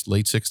his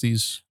late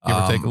 60s, give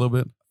or take a little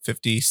bit.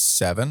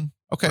 57.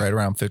 Okay. Right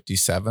around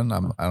 57. I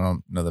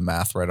don't know the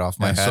math right off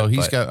my head. So he's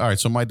but- got, all right.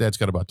 So my dad's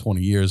got about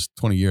 20 years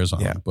on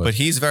him. but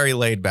he's very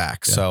laid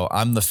back. Yeah. So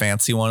I'm the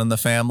fancy one in the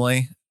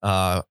family.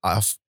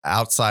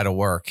 Outside of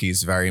work,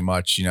 he's very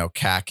much,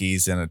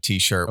 khakis and a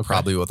t-shirt, Okay.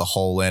 probably with a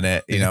hole in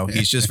it.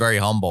 He's just very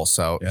humble.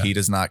 So Yeah. he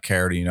does not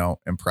care to,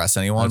 impress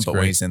anyone. That's but great.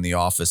 when he's in the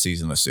office,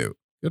 he's in a suit.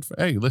 good for,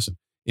 hey, listen,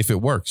 if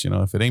it works,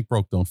 if it ain't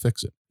broke, don't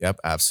fix it. Yep.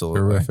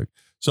 Absolutely. Terrific.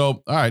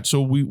 So, all right.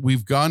 So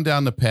we've gone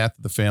down the path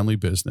of the family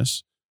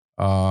business,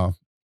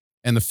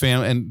 and the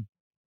family, and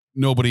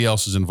nobody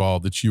else is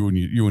involved. It's you and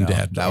No,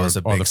 Dad. that was a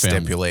are big the family.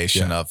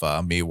 stipulation Yeah.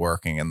 of me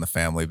working in the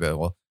family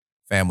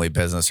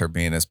business, her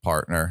being his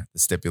partner. The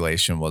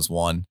stipulation was,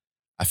 one,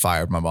 I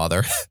fired my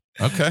mother.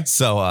 Okay.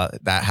 So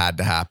that had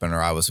to happen,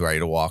 or I was ready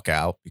to walk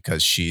out,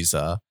 because she's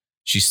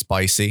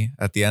spicy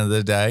at the end of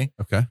the day.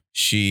 Okay.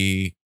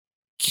 She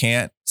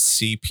can't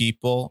see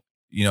people,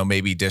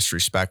 maybe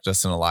disrespect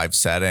us in a live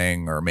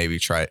setting, or maybe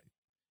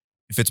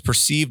if it's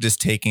perceived as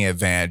taking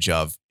advantage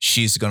of,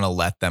 she's going to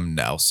let them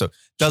know. So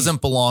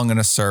doesn't belong in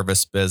a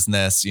service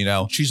business,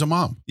 She's a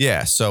mom.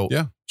 Yeah. So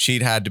Yeah.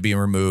 she'd had to be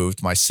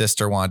removed. My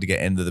sister wanted to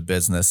get into the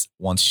business.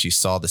 Once she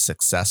saw the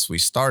success we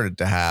started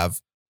to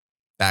have,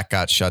 that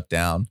got shut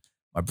down.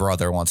 My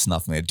brother wants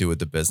nothing to do with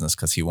the business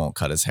because he won't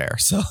cut his hair.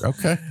 So,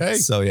 Okay. Hey,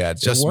 so yeah,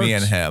 just me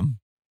and works. him.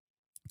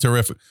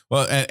 terrific.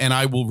 Well, and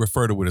I will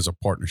refer to it as a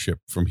partnership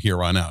from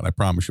here on out. I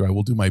promise you, I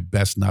will do my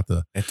best not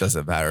to. It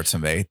doesn't matter to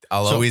me.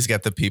 I'll So- always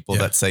get the people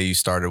Yeah. that say you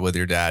started with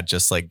your dad,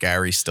 just like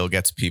Gary still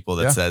gets people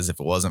that Yeah. says if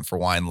it wasn't for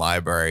Wine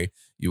Library,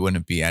 you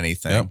wouldn't be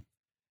anything. Yep.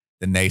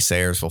 The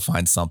naysayers will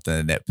find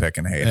something to nitpick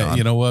and hate on.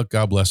 You know what?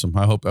 God bless him.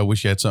 I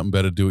wish you had something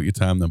better to do at your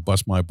time than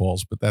bust my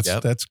balls. But that's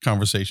Yep. that's a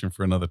conversation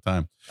for another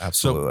time.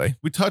 Absolutely.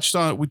 We touched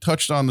on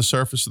the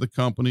surface of the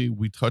company.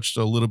 We touched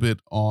a little bit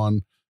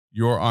on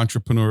your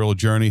entrepreneurial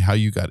journey, how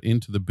you got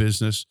into the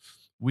business.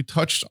 We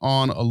touched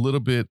on a little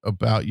bit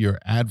about your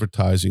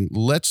advertising.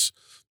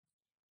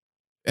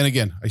 And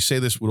again, I say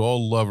this with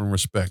all love and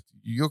respect.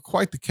 You're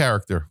quite the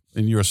character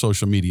in your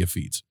social media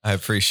feeds. I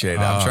appreciate it.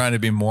 I'm trying to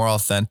be more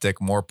authentic,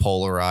 more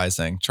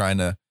polarizing, trying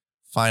to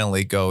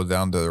finally go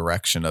down the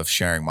direction of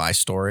sharing my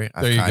story.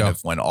 I There you kind go.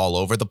 of went all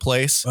over the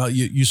place.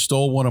 You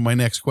stole one of my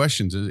next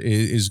questions.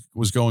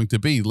 Was going to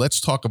be, let's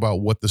talk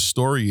about what the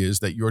story is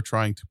that you're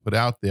trying to put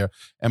out there.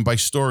 And by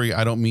story,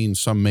 I don't mean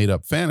some made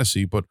up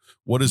fantasy, but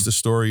what is the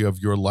story of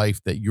your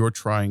life that you're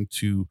trying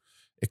to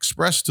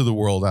express to the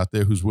world out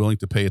there who's willing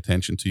to pay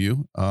attention to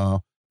you?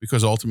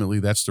 Because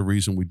ultimately that's the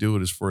reason we do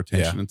it, is for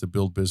attention and to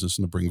build business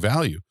and to bring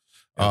value.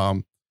 Yeah.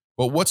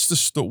 But what's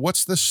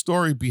the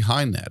story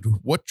behind that?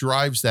 What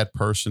drives that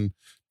person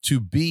to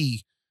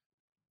be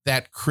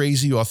that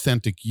crazy,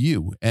 authentic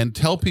you? And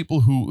tell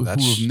people who have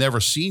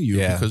never seen you,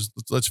 because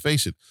let's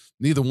face it,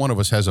 neither one of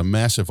us has a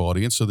massive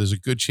audience. So there's a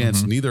good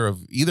chance either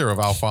of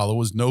our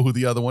followers know who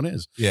the other one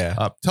is.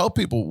 Yeah. Tell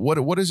people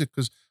what is it?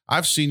 Because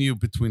I've seen you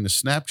between the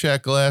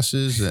Snapchat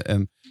glasses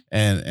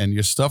and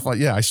your stuff.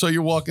 I saw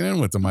you walking in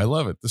with them. I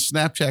love it. The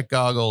Snapchat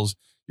goggles,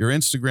 your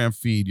Instagram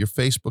feed, your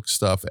Facebook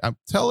stuff.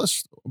 Tell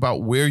us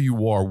about where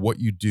you are, what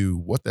you do,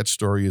 what that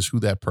story is, who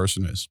that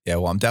person is. Yeah,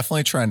 well, I'm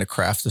definitely trying to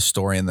craft the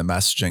story and the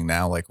messaging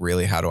now. Like,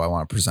 really, how do I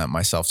want to present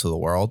myself to the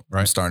world? Right.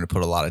 I'm starting to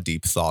put a lot of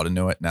deep thought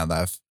into it now that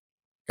I've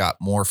got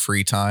more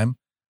free time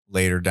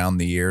later down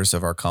the years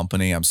of our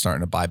company. I'm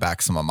starting to buy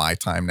back some of my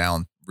time now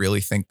and really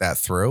think that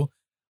through.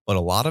 But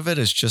a lot of it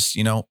is just,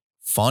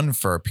 fun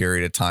for a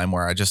period of time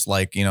where I just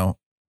like,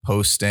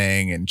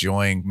 posting,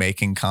 enjoying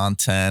making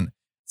content,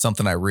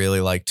 something I really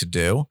like to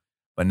do.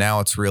 But now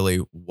it's really,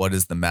 what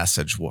is the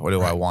message? What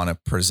do I want to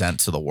present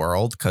to the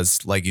world?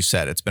 Because like you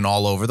said, it's been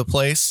all over the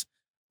place,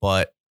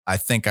 but I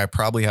think I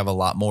probably have a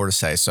lot more to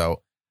say.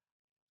 So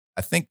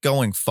I think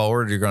going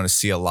forward, you're going to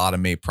see a lot of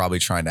me probably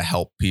trying to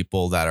help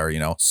people that are,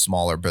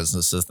 smaller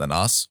businesses than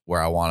us,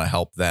 where I want to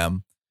help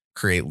them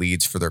create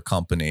leads for their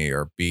company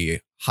or be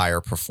higher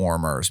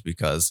performers,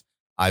 because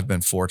I've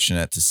been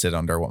fortunate to sit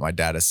under what my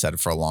dad has said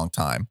for a long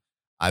time.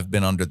 I've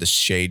been under the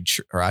shade,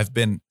 or I've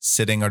been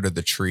sitting under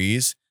the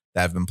trees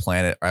that have been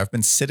planted, or I've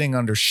been sitting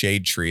under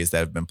shade trees that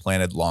have been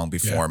planted long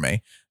before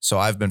me. So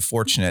I've been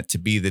fortunate to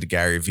be the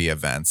Gary Vee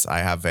events. I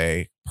have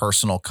a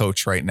personal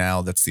coach right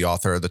now that's the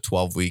author of the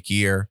 12-week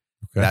year.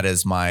 Okay. That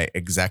is my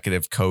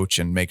executive coach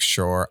and makes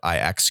sure I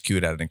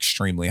execute at an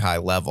extremely high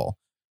level.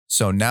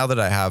 So now that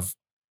I have,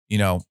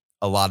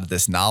 a lot of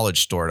this knowledge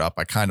stored up,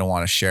 I kind of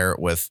want to share it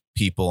with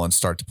people and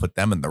start to put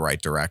them in the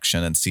right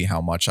direction and see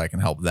how much I can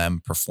help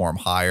them perform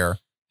higher,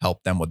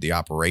 help them with the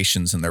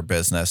operations in their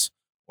business,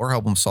 or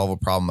help them solve a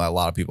problem that a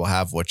lot of people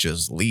have, which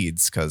is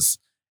leads, because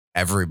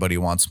everybody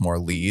wants more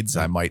leads.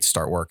 I might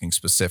start working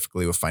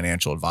specifically with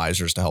financial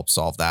advisors to help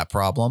solve that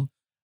problem.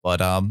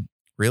 But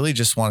really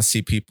just want to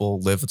see people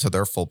live to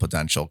their full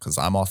potential, because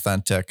I'm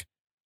authentic.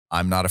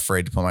 I'm not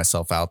afraid to put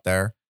myself out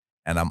there.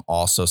 And I'm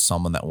also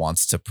someone that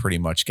wants to pretty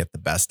much get the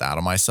best out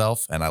of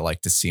myself. And I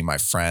like to see my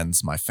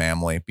friends, my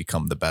family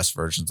become the best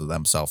versions of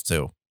themselves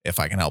too, if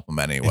I can help them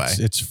anyway.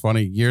 It's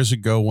funny. Years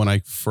ago, when I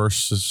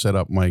first set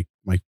up my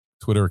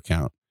Twitter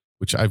account,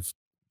 which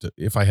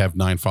if I have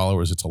 9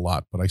 followers, it's a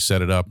lot, but I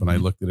set it up and I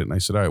looked at it and I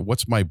said, all right,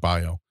 what's my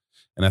bio?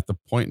 And at the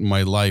point in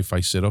my life, I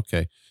said,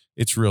 okay,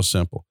 it's real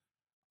simple.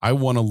 I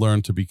want to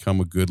learn to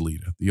become a good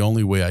leader. The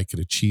only way I could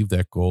achieve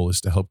that goal is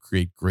to help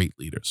create great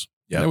leaders.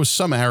 Yeah. There was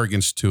some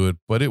arrogance to it,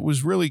 but it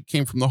was really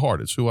came from the heart.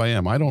 It's who I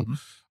am.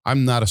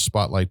 I'm not a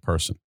spotlight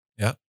person.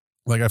 Yeah.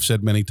 Like I've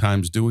said many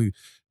times,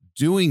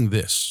 doing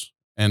this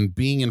and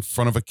being in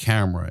front of a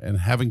camera and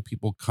having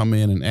people come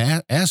in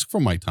and ask for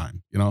my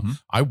time.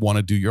 I want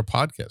to do your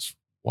podcast.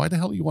 Why the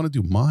hell do you want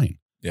to do mine?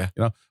 Yeah.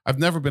 I've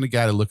never been a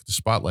guy to look at the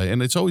spotlight,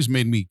 and it's always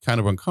made me kind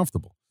of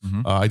uncomfortable.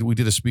 We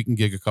did a speaking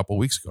gig a couple of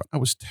weeks ago. I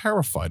was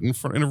terrified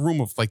in a room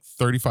of like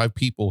 35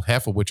 people,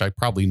 half of which I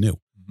probably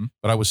knew.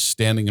 But I was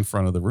standing in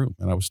front of the room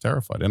and I was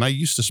terrified. And I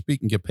used to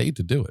speak and get paid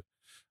to do it.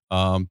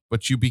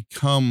 But you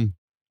become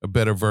a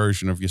better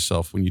version of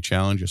yourself when you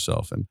challenge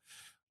yourself. And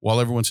while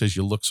everyone says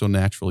you look so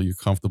natural, you're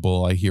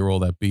comfortable, I hear all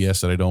that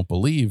BS that I don't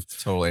believe.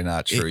 It's totally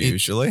not true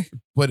usually.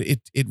 But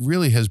it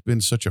really has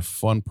been such a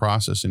fun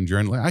process and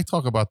journey. Like I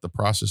talk about the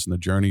process and the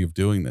journey of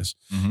doing this.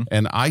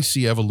 And I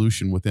see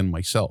evolution within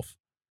myself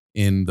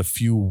in the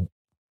few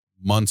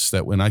months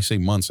that, when I say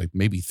months, like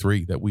maybe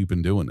 3 that we've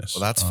been doing this.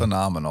 Well, that's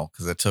phenomenal,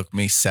 because it took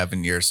me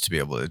 7 years to be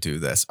able to do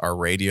this. Our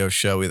radio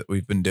show that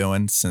we've been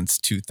doing since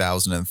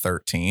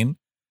 2013.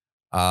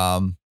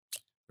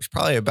 There's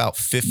probably about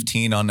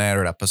 15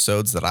 unaired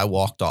episodes that I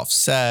walked off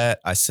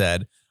set. I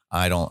said,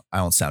 I don't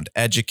sound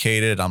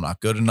educated. I'm not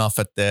good enough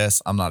at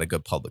this. I'm not a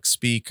good public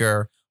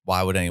speaker.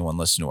 Why would anyone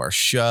listen to our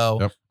show?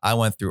 Yep. I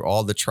went through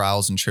all the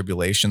trials and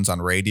tribulations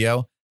on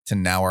radio to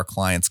now our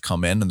clients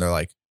come in and they're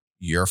like,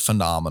 you're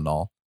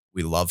phenomenal.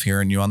 We love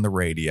hearing you on the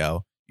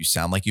radio. You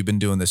sound like you've been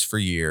doing this for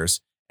years.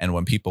 And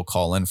when people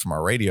call in from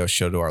our radio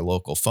show to our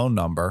local phone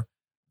number,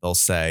 they'll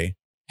say,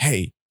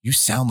 hey, you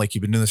sound like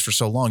you've been doing this for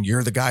so long.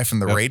 You're the guy from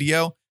the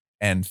radio.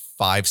 And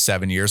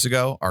 5-7 years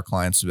ago, our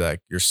clients would be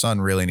like, your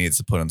son really needs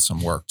to put in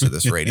some work to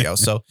this radio.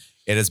 So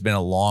it has been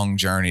a long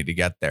journey to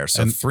get there.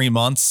 So 3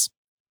 months,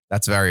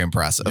 that's very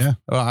impressive. Yeah,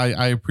 well,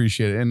 I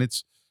appreciate it. And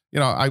it's,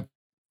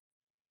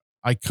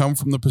 I come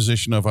from the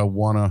position of I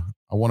want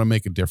to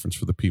make a difference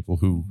for the people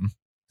who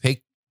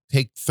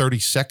take 30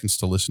 seconds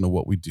to listen to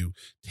what we do,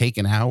 take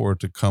an hour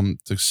to come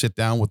to sit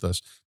down with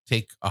us,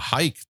 take a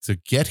hike to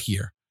get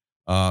here,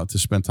 to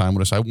spend time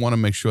with us. I want to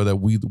make sure that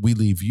we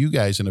leave you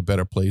guys in a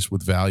better place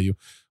with value,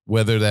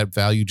 whether that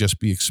value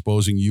just be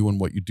exposing you and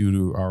what you do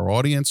to our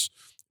audience,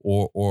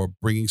 or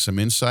bringing some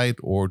insight,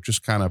 or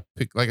just kind of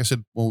pick, like I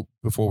said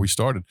before we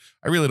started,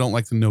 I really don't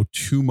like to know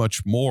too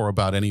much more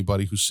about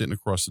anybody who's sitting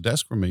across the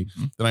desk from me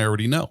than I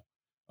already know.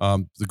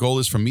 The goal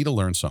is for me to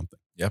learn something.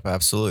 Yep,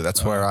 absolutely.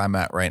 That's where I'm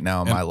at right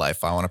now in my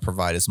life. I want to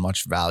provide as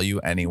much value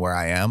anywhere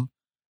I am.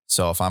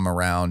 So if I'm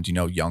around,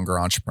 younger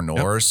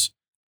entrepreneurs,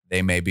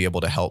 they may be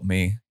able to help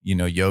me,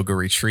 yoga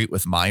retreat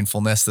with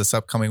mindfulness this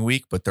upcoming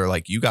week, but they're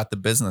like, you got the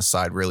business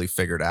side really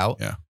figured out.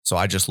 Yeah. So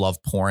I just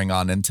love pouring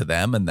on into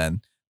them, and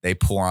then they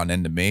pour on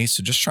into me.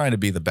 So just trying to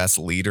be the best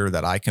leader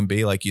that I can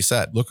be. Like you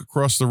said, look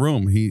across the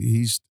room.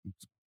 He's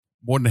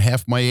more than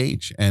half my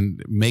age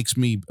and makes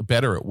me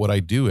better at what I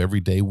do every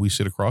day. We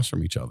sit across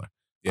from each other.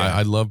 Yeah.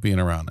 I love being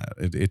around that.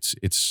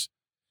 It's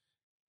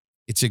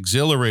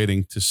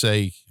exhilarating to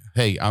say,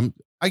 hey, I'm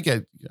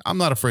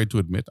not afraid to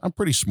admit I'm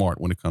pretty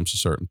smart when it comes to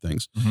certain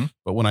things.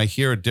 But when I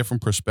hear a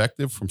different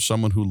perspective from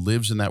someone who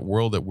lives in that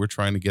world that we're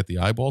trying to get the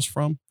eyeballs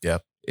from,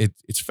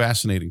 it's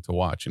fascinating to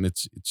watch. And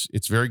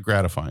it's very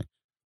gratifying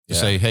to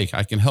say, hey,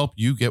 I can help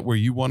you get where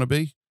you want to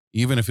be,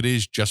 even if it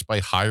is just by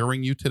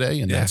hiring you today.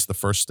 And that's the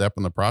first step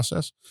in the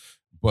process.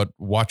 But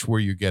watch where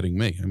you're getting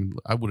me. I mean,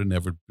 I would have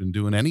never been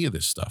doing any of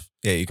this stuff.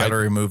 Yeah, you got to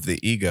remove the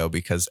ego,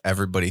 because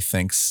everybody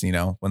thinks,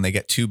 when they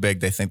get too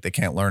big, they think they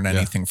can't learn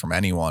anything from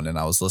anyone. And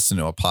I was listening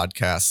to a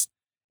podcast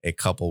a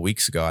couple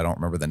weeks ago. I don't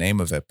remember the name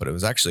of it, but it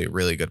was actually a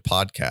really good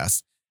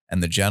podcast.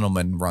 And the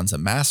gentleman runs a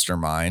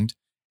mastermind,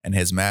 And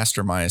his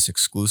mastermind is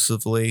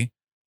exclusively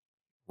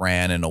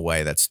ran in a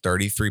way that's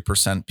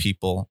 33%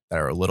 people that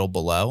are a little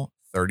below,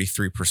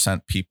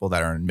 33% people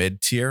that are in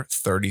mid-tier,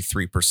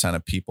 33%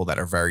 of people that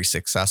are very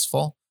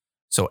successful.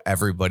 So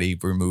everybody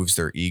removes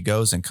their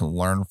egos and can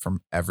learn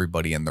from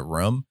everybody in the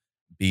room,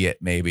 be it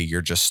maybe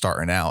you're just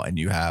starting out and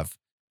you have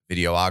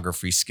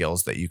videography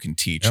skills that you can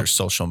teach, or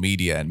social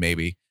media, and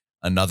maybe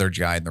another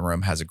guy in the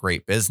room has a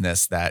great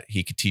business that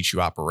he could teach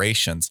you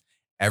operations.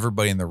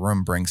 Everybody in the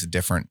room brings a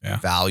different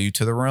value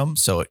to the room.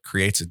 So it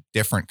creates a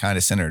different kind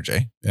of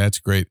synergy. That's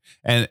great.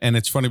 And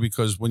it's funny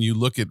because when you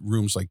look at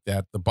rooms like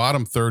that, the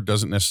bottom third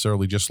doesn't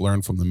necessarily just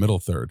learn from the middle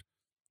third.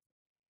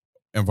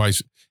 And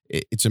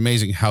it's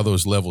amazing how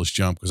those levels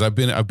jump, because I've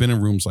been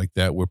in rooms like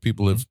that where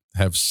people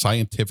have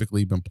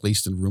scientifically been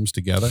placed in rooms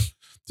together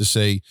to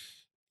say,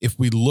 if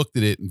we looked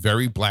at it in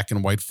very black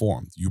and white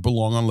form, you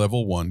belong on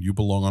level 1, you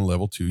belong on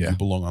level 2, you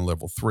belong on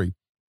level 3.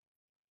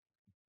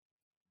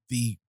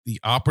 The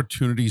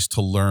opportunities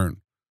to learn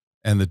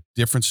and the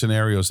different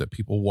scenarios that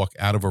people walk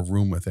out of a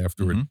room with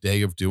after a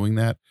day of doing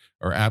that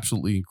are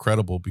absolutely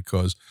incredible,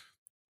 because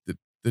the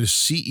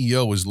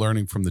CEO is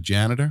learning from the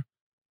janitor,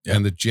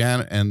 and the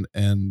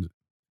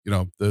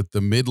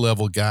the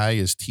mid-level guy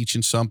is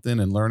teaching something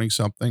and learning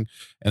something.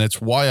 And it's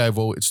why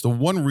it's the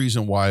one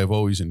reason why I've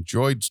always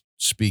enjoyed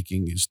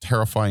speaking, as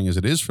terrifying as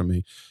it is for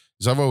me,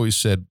 is I've always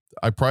said,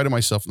 I prided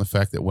myself in the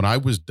fact that when I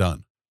was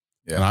done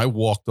and I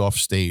walked off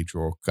stage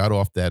or got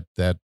off that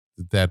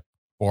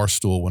bar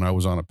stool when I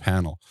was on a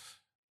panel,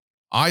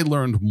 I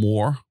learned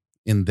more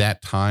in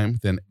that time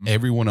than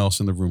everyone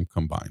else in the room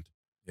combined.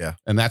 Yeah.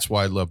 And that's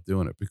why I love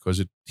doing it, because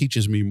it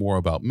teaches me more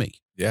about me.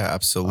 Yeah,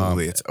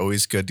 absolutely. It's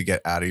always good to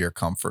get out of your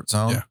comfort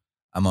zone. Yeah.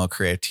 I'm going to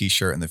create a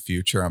t-shirt in the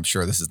future. I'm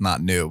sure this is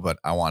not new, but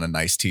I want a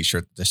nice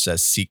t-shirt that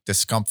says seek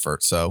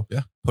discomfort. So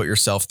put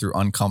yourself through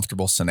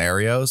uncomfortable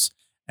scenarios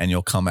and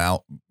you'll come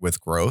out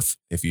with growth.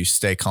 If you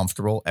stay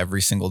comfortable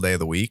every single day of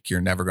the week,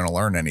 you're never going to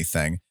learn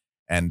anything.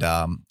 And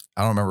I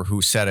don't remember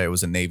who said it. It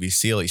was a Navy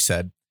SEAL. He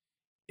said,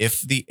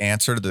 if the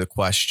answer to the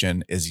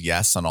question is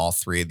yes on all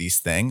 3 of these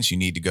things, you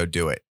need to go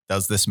do it.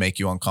 Does this make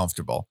you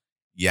uncomfortable?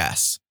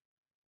 Yes.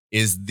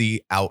 Is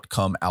the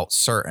outcome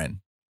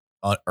certain?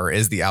 Or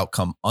is the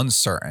outcome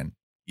uncertain?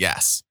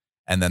 Yes.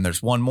 And then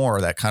there's one more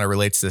that kind of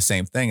relates to the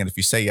same thing. And if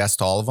you say yes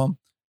to all of them,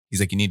 he's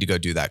like, you need to go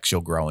do that because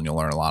you'll grow and you'll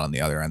learn a lot on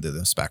the other end of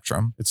the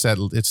spectrum. It's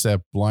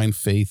that blind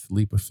faith,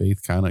 leap of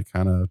faith kind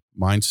of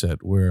mindset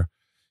where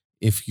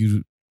if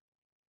you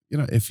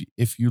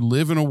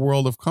live in a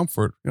world of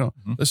comfort,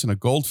 listen, a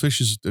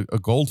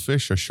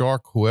goldfish, a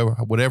shark,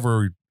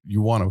 whatever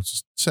you want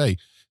to say,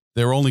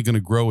 they're only going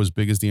to grow as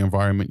big as the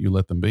environment you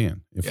let them be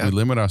in. If we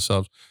limit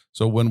ourselves.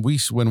 So when we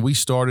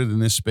started in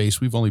this space,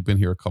 we've only been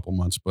here a couple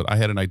months, but I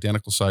had an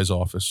identical size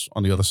office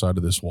on the other side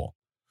of this wall.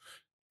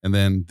 And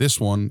then this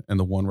one and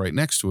the one right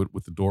next to it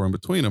with the door in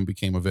between them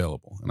became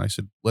available. And I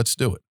said, let's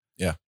do it.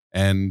 Yeah.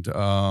 And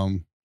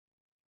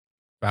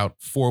about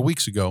 4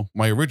 weeks ago,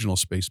 my original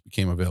space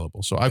became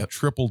available. So I've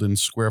tripled in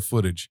square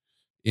footage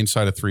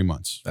inside of 3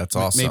 months. That's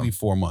awesome. Maybe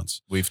 4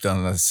 months. We've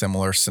done a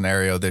similar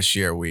scenario this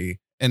year. We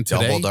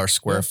doubled our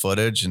square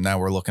footage, and now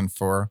we're looking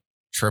for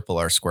triple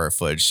our square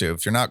footage. So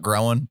if you're not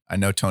growing, I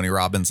know Tony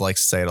Robbins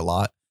likes to say it a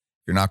lot.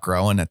 If you're not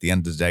growing, at the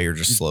end of the day, you're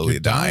just slowly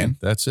dying.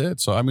 That's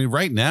it. So, I mean,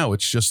 right now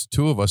it's just the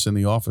 2 of us in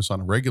the office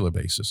on a regular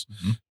basis,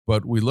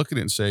 but we look at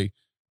it and say,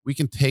 we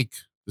can take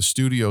the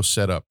studio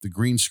setup, the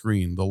green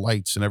screen, the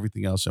lights and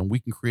everything else, and we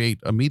can create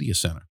a media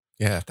center.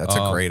 Yeah, that's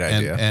a great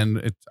idea.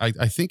 And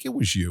I think it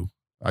was you.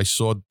 I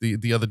saw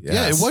the other.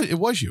 Yes. Yeah, it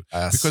was you.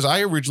 Yes. Because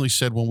I originally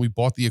said when we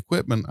bought the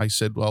equipment, I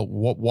said, well,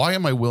 why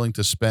am I willing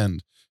to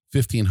spend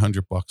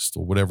 $1,500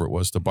 or whatever it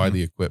was to buy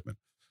the equipment?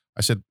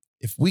 I said,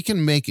 if we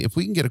can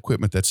get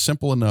equipment that's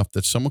simple enough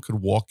that someone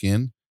could walk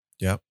in,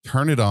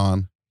 turn it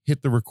on,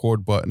 hit the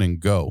record button and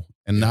go,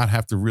 and not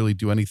have to really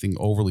do anything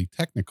overly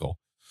technical.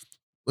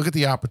 Look at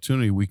the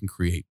opportunity we can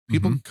create.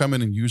 People can come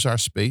in and use our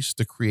space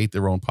to create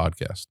their own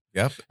podcast.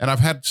 Yep. And I've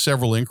had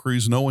several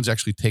inquiries. No one's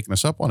actually taken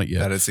us up on it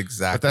yet. That is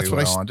exactly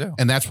what I want to do.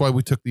 And that's why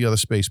we took the other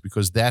space,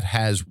 because that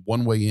has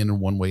one way in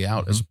and one way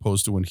out, as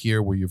opposed to in here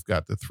where you've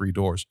got the 3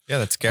 doors. Yeah,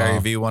 that's Gary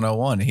V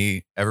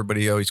 101.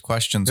 Everybody always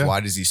questions,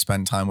 why does he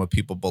spend time with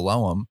people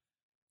below him?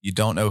 You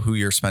don't know who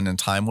you're spending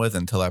time with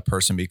until that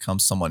person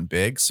becomes someone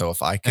big. So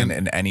if I can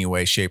in any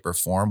way, shape, or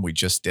form, we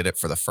just did it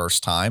for the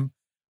first time.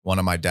 One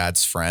of my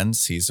dad's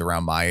friends, he's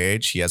around my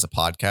age. He has a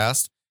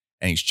podcast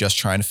and he's just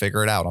trying to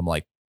figure it out. I'm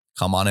like,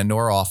 come on into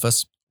our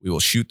office. We will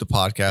shoot the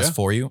podcast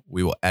for you.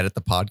 We will edit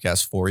the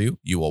podcast for you.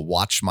 You will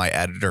watch my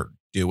editor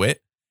do it,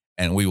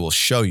 and we will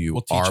show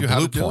you our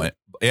blueprint.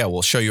 Yeah,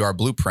 we'll show you our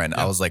blueprint.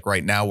 I was like,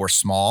 right now we're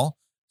small,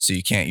 so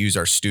you can't use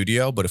our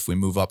studio. But if we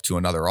move up to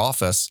another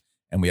office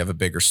and we have a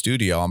bigger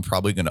studio, I'm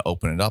probably going to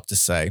open it up to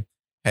say,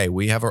 hey,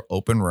 we have our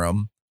open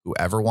room.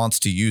 Whoever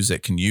wants to use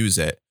it can use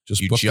it.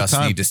 You just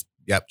need to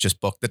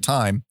just book the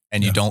time,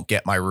 and you don't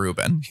get my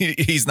Ruben.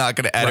 He's not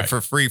going to edit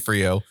for free for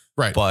you,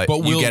 but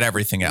you get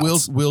everything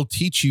else. We'll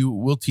teach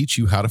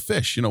you how to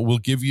fish. We'll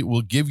give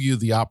you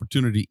the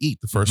opportunity to eat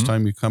the first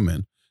time you come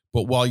in,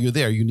 But while you're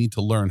there, you need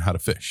to learn how to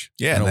fish.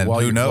 Yeah, and then while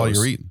who knows? While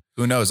you're eating.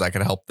 Who knows? I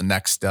could help the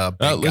next big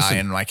guy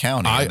in my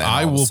county.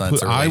 I will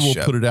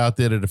put it out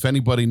there that if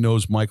anybody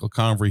knows Michael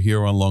Convery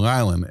here on Long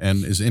Island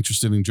and is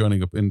interested in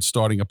joining up in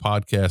starting a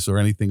podcast or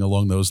anything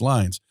along those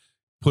lines,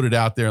 put it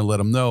out there and let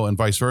them know, and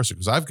vice versa.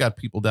 Because I've got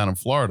people down in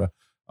Florida.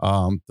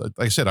 Like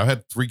I said, I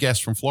had 3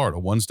 guests from Florida.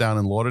 One's down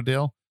in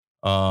Lauderdale.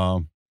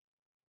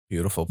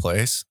 Beautiful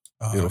place.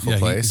 Beautiful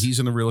place. He's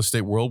in the real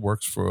estate world.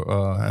 Works for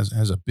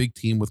has a big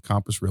team with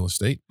Compass Real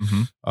Estate.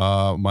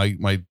 Mm-hmm.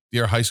 My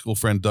dear high school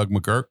friend Doug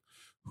McGurk,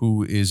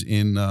 who is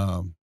in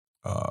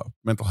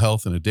mental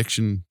health and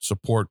addiction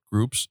support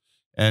groups.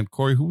 And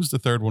Corey, who was the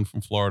third one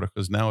from Florida?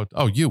 Because now,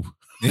 you.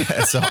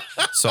 Yeah,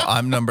 so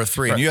I'm number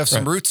 3, and you have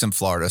some roots in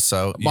Florida,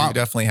 so you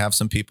definitely have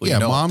some people you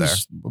know up there.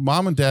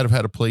 Mom and Dad have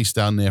had a place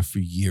down there for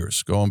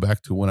years, going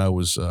back to when I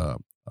was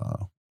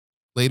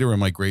later in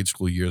my grade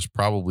school years,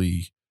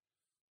 probably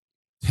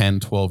 10,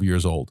 12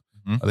 years old.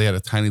 Mm-hmm. They had a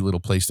tiny little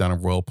place down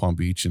in Royal Palm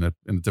Beach in a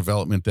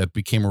development that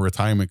became a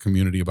retirement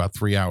community about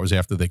 3 hours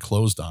after they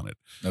closed on it.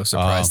 No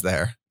surprise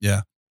there.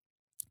 Yeah.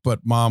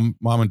 But mom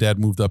and dad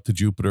moved up to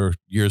Jupiter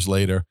years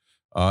later.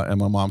 And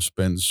my mom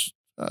spends,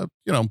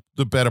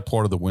 the better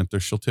part of the winter.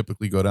 She'll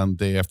typically go down the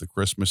day after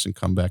Christmas and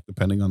come back,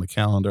 depending on the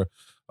calendar,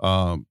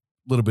 a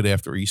little bit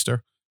after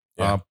Easter.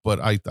 Yeah. But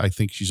I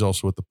think she's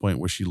also at the point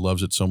where she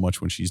loves it so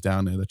much when she's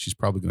down there that she's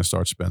probably going to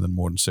start spending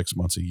more than 6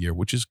 months a year,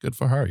 which is good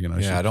for her.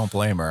 Yeah, I don't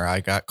blame her.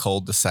 I got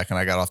cold the second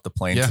I got off the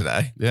plane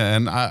today. Yeah,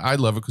 and I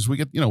love it because we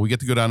get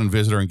to go down and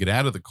visit her and get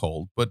out of the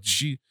cold. But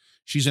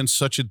she's in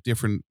such a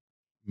different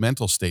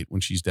mental state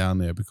when she's down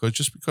there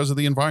because of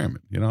the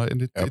environment,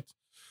 and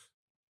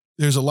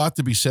there's a lot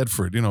to be said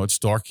for it. It's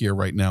dark here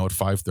right now at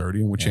 5:30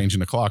 and we're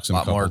changing the clocks. A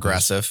lot more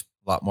aggressive.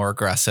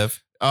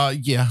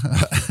 Yeah,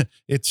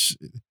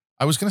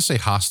 I was going to say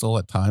hostile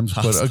at times,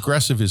 but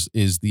aggressive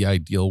is the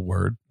ideal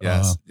word.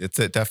 Yes, it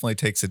definitely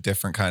takes a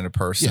different kind of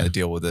person to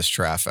deal with this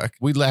traffic.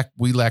 We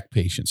lack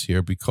patience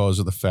here because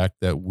of the fact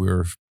that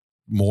we're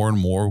more and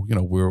more,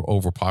 we're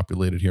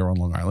overpopulated here on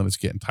Long Island. It's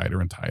getting tighter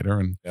and tighter,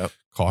 and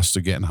costs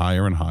are getting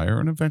higher and higher,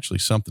 and eventually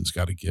something's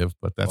got to give.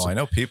 But I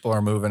know people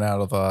are moving out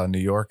of New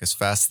York as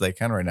fast as they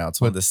can right now. It's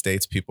one of the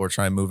states people are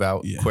trying to move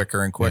out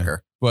quicker and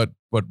quicker. Yeah.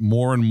 But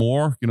more and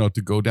more,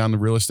 to go down the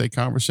real estate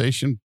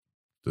conversation,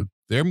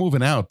 they're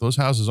moving out. Those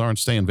houses aren't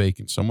staying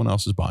vacant. Someone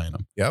else is buying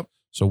them. Yep.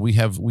 So we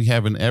have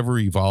an ever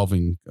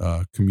evolving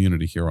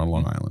community here on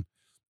Long Island,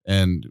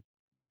 and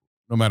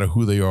no matter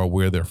who they are,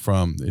 where they're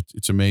from,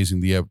 it's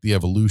amazing the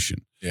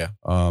evolution. Yeah.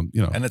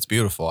 And it's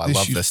beautiful. I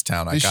love this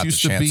town. I got the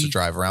chance to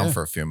drive around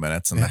for a few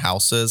minutes, and the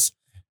houses,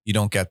 you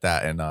don't get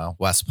that in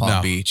West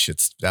Palm Beach.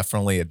 It's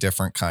definitely a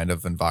different kind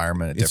of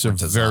environment. It's a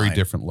very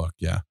different look.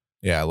 Yeah.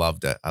 Yeah, I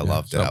loved it. I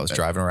loved it. I was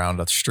driving around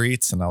the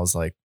streets, and I was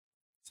like,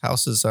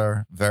 houses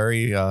are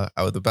very,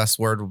 the best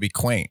word would be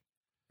quaint.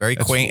 Very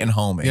quaint and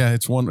homey. Yeah,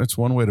 it's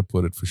one way to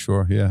put it for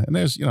sure. Yeah. And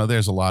there's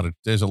a lot of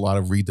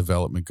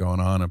redevelopment going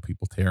on and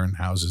people tearing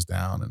houses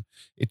down, and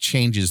it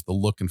changes the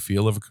look and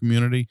feel of a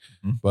community.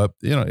 Mm-hmm. But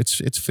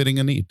it's fitting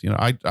a need.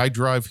 I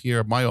drive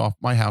here.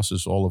 My house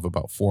is all of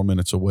about 4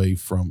 minutes away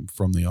from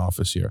the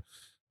office here.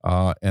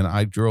 And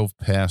I drove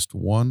past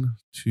 1,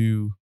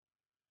 2,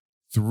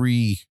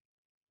 3,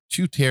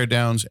 2 tear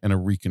downs and a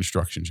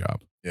reconstruction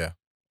job. Yeah.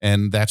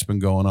 And that's been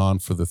going on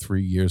for the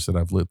 3 years that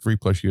I've lived,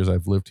 3+ years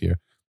I've lived here,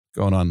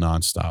 going on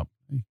nonstop.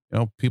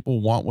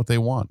 People want what they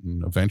want,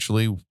 and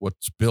eventually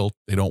what's built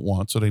they don't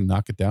want, so they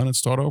knock it down and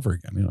start over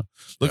again.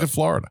 Look at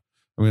Florida.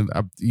 I mean,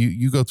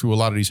 you go through a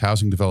lot of these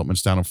housing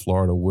developments down in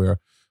Florida where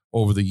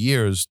over the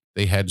years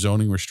they had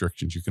zoning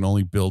restrictions. You can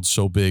only build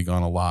so big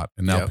on a lot,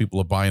 and now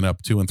people are buying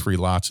up 2 and 3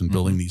 lots and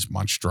building these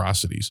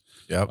monstrosities.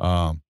 Yep.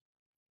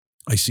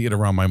 I see it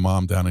around my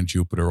mom down in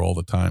Jupiter all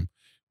the time,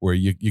 where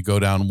you go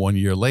down 1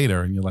 year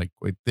later and you're like,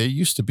 wait, there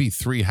used to be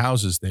 3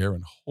 houses there,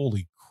 and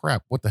holy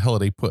crap, what the hell are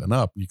they putting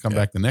up? And you come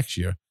back the next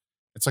year,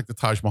 it's like the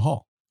Taj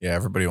Mahal. Yeah,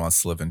 everybody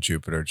wants to live in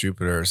Jupiter.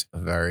 Jupiter's a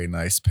very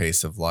nice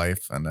pace of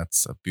life, and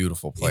that's a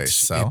beautiful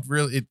place.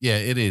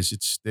 It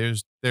is.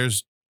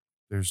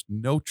 There's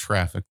no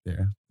traffic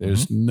there.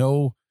 There's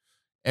no.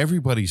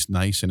 Everybody's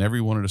nice in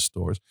every one of the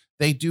stores.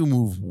 They do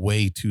move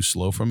way too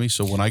slow for me.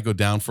 So when I go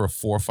down for a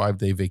 4 or 5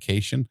 day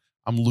vacation,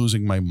 I'm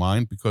losing my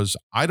mind because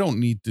I don't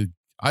need to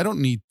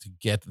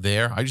get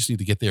there. I just need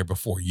to get there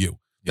before you.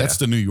 That's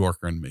the New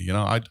Yorker in me.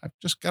 I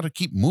just got to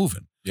keep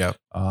moving. Yeah.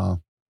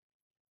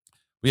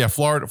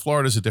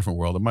 Florida's a different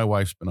world. And my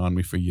wife's been on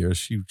me for years.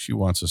 She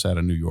wants us out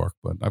of New York,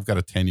 but I've got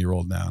a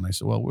 10-year-old now. And I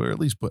said, well, we're at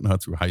least putting her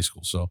through high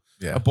school. So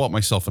I bought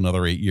myself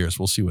another 8 years.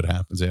 We'll see what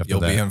happens after that. You'll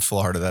be in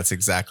Florida. That's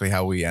exactly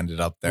how we ended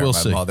up there.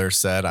 My mother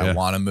said, I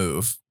want to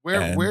move.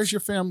 Where's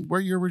your family? Where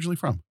are you originally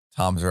from?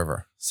 Toms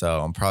River.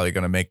 So I'm probably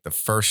going to make the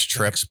first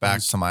trip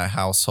back to my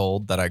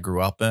household that I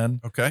grew up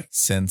in. Okay.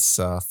 Since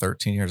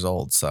 13 years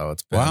old. So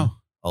it's been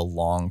a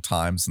long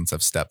time since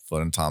I've stepped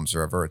foot in Toms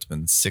River. It's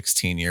been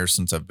 16 years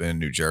since I've been in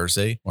New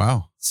Jersey.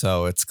 Wow.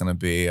 So it's going to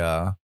be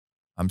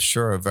I'm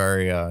sure a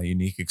very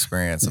unique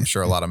experience. I'm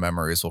sure a lot of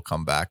memories will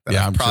come back that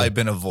Yeah, I've I'm probably sure.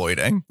 been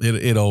avoiding.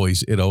 It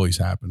always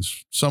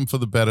happens. Some for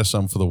the better,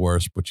 some for the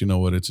worse. But you know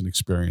what? It's an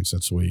experience.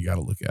 That's the way you got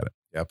to look at it.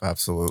 Yep,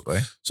 absolutely.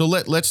 So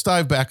let's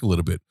dive back a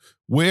little bit.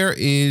 Where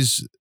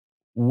is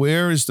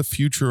the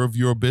future of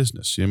your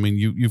business? I mean,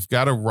 you've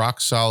got a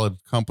rock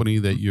solid company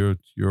that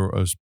you're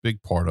a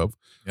big part of.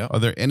 Yep. Are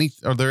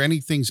there any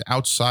things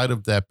outside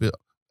of that?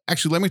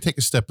 Actually, let me take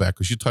a step back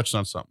because you touched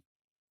on something.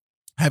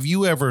 Have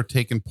you ever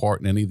taken part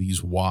in any of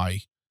these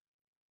why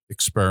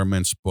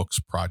experiments, books,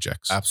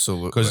 projects?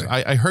 Absolutely. Because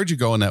I heard you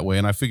going that way,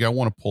 and I figure I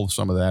want to pull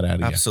some of that out of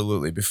you.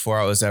 Absolutely. Before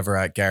I was ever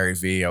at Gary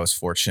Vee, I was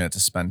fortunate to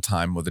spend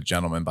time with a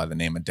gentleman by the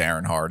name of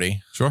Darren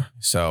Hardy. Sure.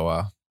 So,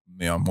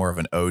 I'm more of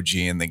an OG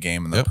in the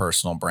game and the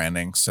personal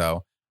branding.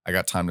 So I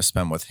got time to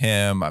spend with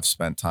him. I've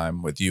spent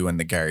time with you in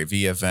the Gary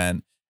Vee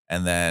event.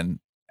 And then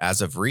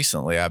as of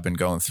recently, I've been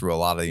going through a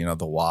lot of,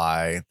 the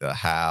why, the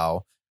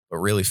how, but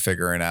really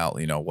figuring out,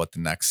 what the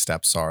next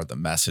steps are, the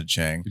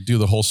messaging. You do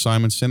the whole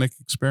Simon Sinek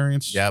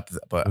experience? Yep.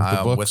 But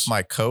with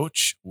my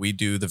coach, we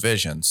do the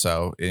vision.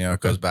 So,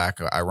 it goes back.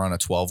 I run a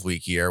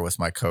 12-week year with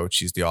my coach.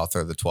 He's the author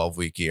of the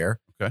 12-week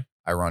year. Okay.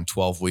 I run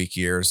 12-week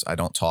years. I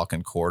don't talk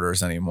in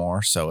quarters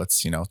anymore. So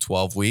it's,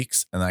 12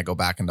 weeks and then I go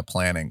back into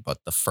planning. But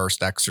the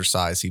first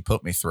exercise he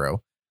put me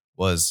through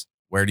was,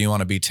 where do you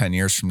want to be 10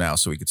 years from now?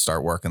 So we could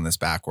start working this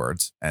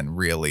backwards and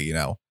really,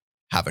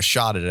 have a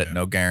shot at it. Yeah.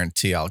 No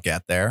guarantee I'll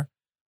get there.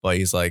 But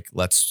he's like,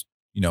 let's,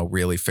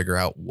 really figure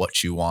out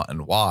what you want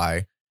and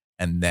why,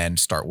 and then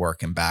start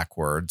working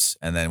backwards.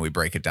 And then we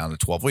break it down to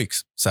 12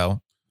 weeks.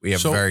 So we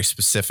have a very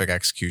specific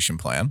execution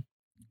plan.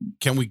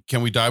 Can we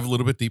dive a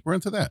little bit deeper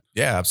into that?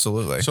 Yeah,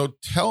 absolutely. So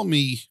tell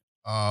me,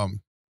 we're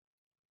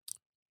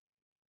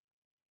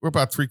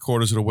about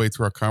 3/4 of the way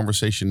through our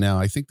conversation now.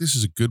 I think this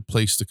is a good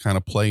place to kind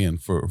of play in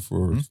for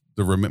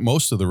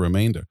most of the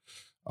remainder.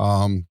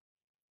 I'm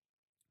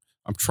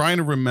trying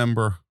to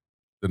remember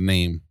the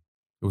name.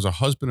 It was a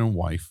husband and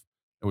wife.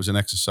 It was an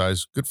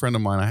exercise. Good friend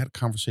of mine. I had a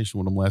conversation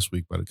with him last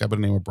week, but a guy by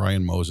the name of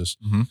Brian Moses.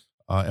 Mm-hmm.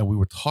 And we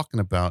were talking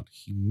about,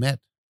 he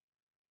met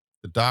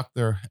the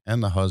doctor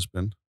and the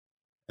husband,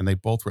 and they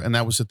both were, and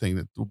that was the thing,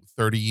 that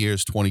 30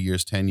 years, 20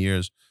 years, 10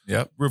 years,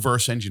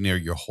 reverse engineer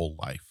your whole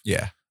life.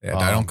 Yeah.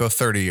 I don't go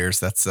 30 years.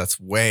 That's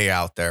way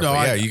out there. No,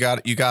 but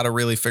you got to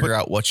really figure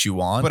out what you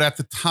want. But at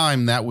the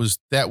time, that was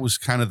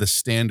kind of the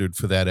standard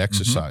for that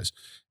exercise.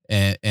 Mm-hmm.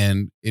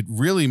 And it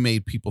really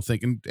made people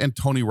think, and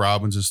Tony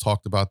Robbins has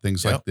talked about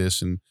things like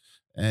this. And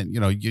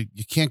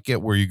you can't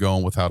get where you're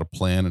going without a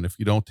plan. And if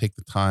you don't take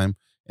the time,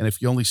 and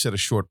if you only set a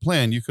short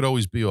plan, you could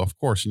always be off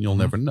course and you'll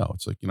never know.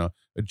 It's like,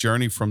 a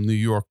journey from New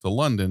York to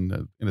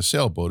London in a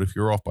sailboat. If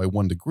you're off by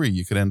 1 degree,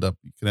 you could end up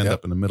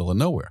in the middle of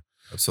nowhere.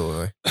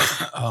 Absolutely.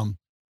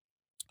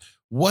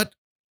 What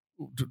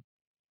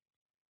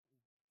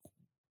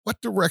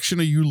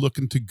direction are you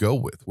looking to go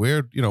with?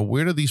 Where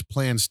do these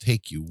plans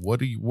take you?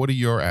 What are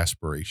your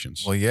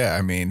aspirations? Well, yeah,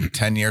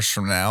 10 years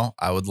from now,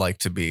 I would like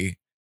to be,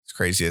 as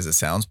crazy as it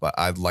sounds, but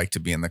I'd like to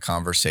be in the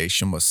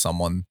conversation with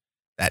someone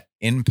that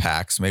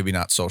impacts, maybe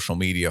not social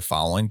media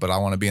following, but I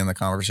want to be in the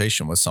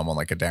conversation with someone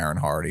like a Darren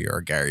Hardy or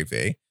a Gary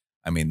Vee.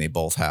 They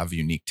both have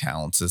unique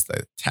talents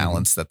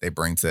that they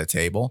bring to the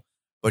table.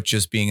 But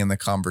just being in the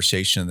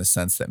conversation in the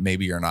sense that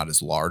maybe you're not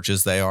as large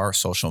as they are,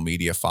 social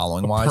media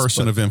following wise.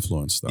 Person of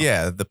influence, though.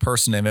 Yeah, the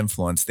person of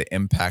influence, the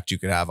impact you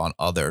could have on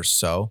others.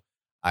 So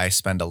I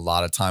spend a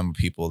lot of time with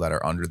people that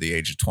are under the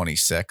age of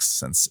 26,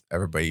 since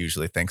everybody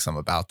usually thinks I'm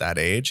about that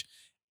age.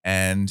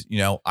 And,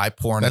 I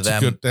pour into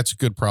them. That's a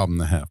good problem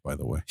to have, by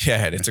the way.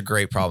 Yeah, it's a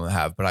great problem to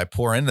have. But I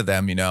pour into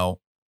them,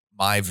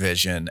 my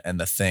vision and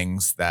the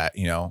things that,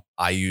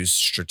 I use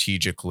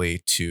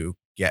strategically to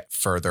get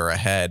further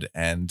ahead.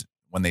 And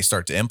when they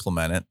start to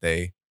implement it,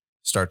 they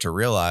start to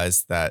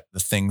realize that the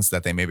things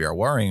that they maybe are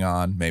worrying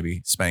on,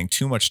 maybe spending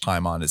too much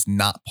time on, is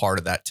not part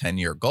of that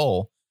 10-year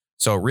goal.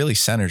 So it really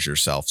centers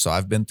yourself. So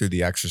I've been through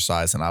the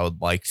exercise, and I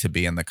would like to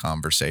be in the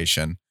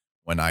conversation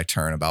when I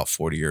turn about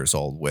 40 years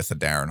old with a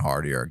Darren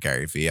Hardy or a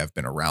Gary Vee. I've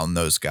been around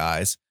those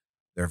guys.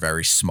 They're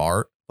very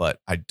smart, but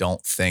I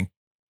don't think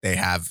they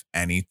have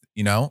any,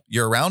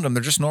 you're around them.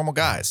 They're just normal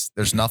guys.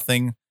 There's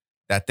nothing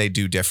that they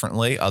do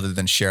differently other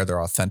than share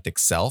their authentic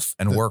self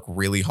and work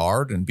really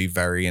hard and be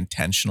very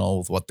intentional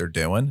with what they're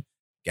doing.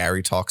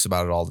 Gary talks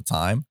about it all the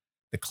time.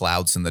 The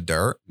clouds in the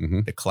dirt.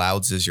 Mm-hmm. The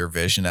clouds is your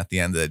vision at the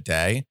end of the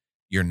day,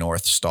 your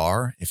North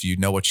Star. If you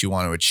know what you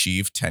want to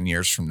achieve 10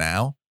 years from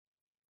now,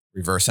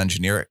 reverse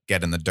engineer it,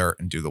 get in the dirt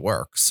and do the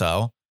work.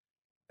 So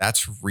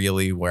that's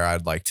really where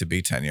I'd like to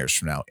be 10 years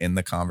from now, in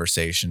the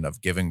conversation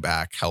of giving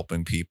back,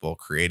 helping people,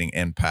 creating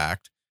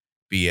impact,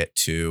 be it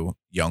to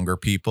younger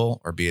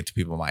people or be it to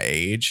people my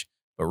age,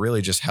 but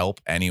really just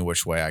help any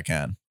which way I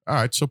can. All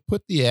right. So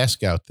put the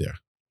ask out there.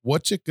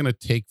 What's it going to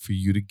take for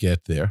you to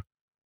get there?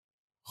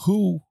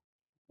 Who,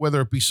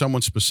 whether it be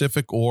someone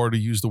specific or, to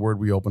use the word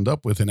we opened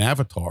up with, an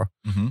avatar,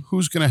 mm-hmm.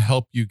 who's going to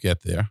help you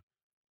get there?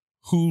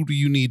 Who do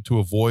you need to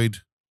avoid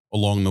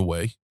along the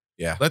way?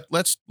 Yeah.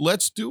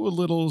 Let's do a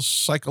little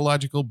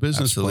psychological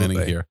business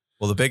planning here.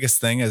 Well, the biggest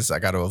thing is I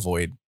got to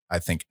avoid I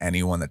think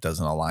anyone that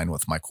doesn't align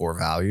with my core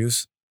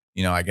values,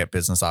 I get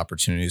business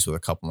opportunities with a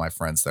couple of my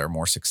friends that are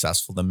more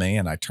successful than me,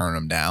 and I turn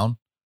them down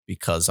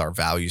because our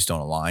values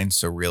don't align.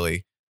 So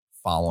really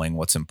following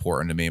what's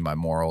important to me, my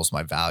morals,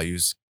 my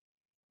values,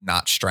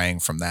 not straying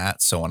from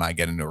that. So when I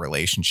get into a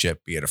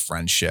relationship, be it a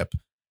friendship,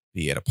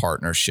 be it a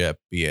partnership,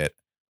 be it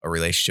a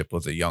relationship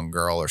with a young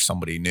girl or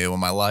somebody new in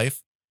my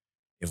life,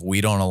 if we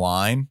don't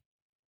align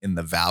in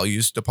the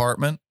values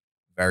department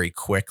very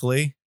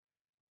quickly,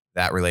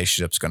 that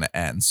relationship's going to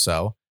end.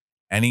 So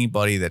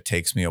anybody that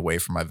takes me away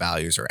from my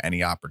values or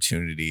any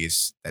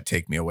opportunities that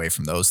take me away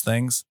from those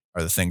things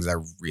are the things I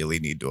really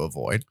need to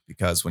avoid,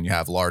 because when you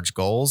have large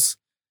goals,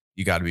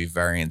 you got to be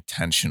very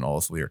intentional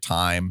with your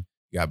time.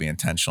 You got to be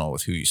intentional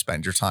with who you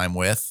spend your time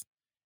with.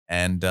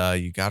 And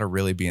you got to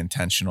really be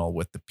intentional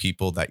with the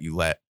people that you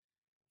let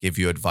give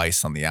you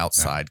advice on the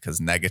outside, because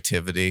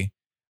negativity,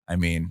 I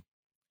mean,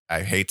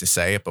 I hate to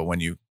say it, but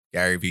when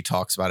Gary Vee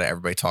talks about it,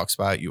 everybody talks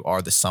about it, you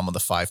are the sum of the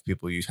 5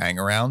 people you hang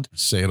around.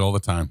 Say it all the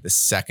time. The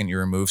second you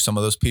remove some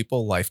of those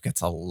people, life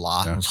gets a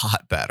lot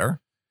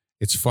better.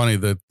 It's funny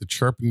that the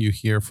chirping you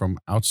hear from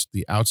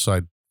the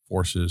outside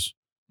forces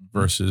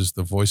versus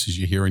the voices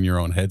you hear in your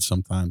own head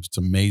sometimes. It's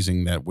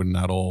amazing that we're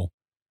not all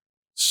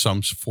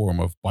some form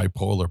of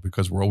bipolar,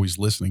 because we're always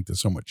listening to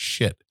so much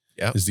shit.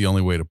 Yep. Is the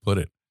only way to put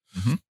it.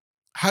 Mm-hmm.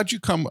 How'd you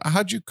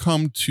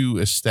come to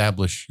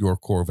establish your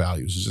core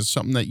values? Is it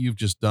something that you've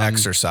just done?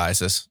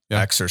 Exercises.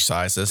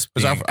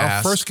 Because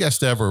our first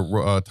guest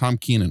ever, Tom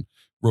Keenan,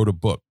 wrote a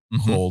book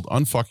called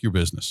Unfuck Your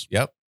Business.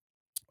 Yep.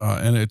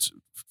 And it's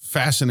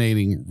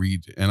fascinating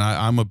read. And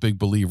I'm a big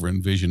believer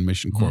in vision,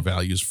 mission, core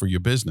values for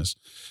your business.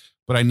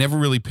 But I never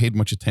really paid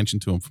much attention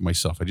to them for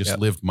myself. I just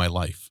lived my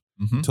life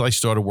until I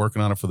started working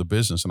on it for the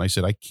business. And I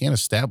said, I can't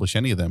establish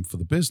any of them for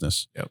the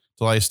business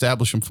until I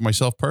establish them for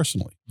myself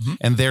personally.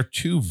 And they're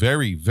two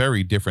very,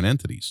 very different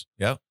entities.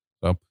 Yep.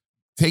 So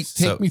take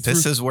me through.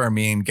 This is where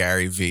me and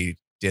Gary Vee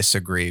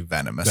disagree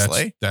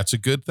venomously. That's a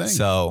good thing.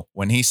 So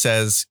when he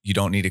says you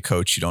don't need a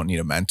coach, you don't need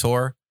a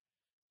mentor,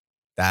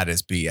 that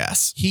is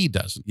BS. He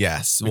doesn't.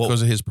 Yes.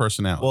 Because of his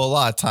personality. Well, a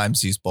lot of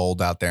times he's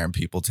bold out there and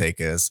people take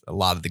it as a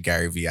lot of the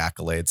Gary Vee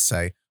accolades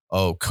say,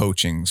 oh,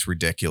 coaching's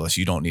ridiculous.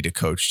 You don't need a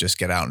coach. Just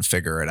get out and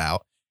figure it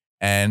out.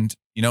 And,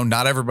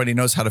 not everybody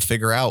knows how to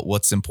figure out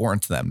what's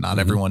important to them. Not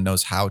everyone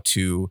knows how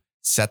to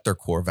set their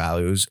core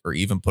values or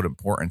even put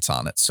importance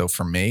on it. So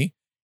for me,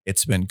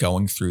 it's been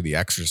going through the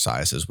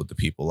exercises with the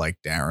people like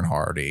Darren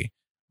Hardy,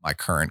 my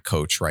current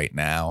coach right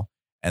now,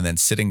 and then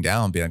sitting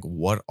down and being like,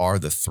 what are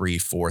the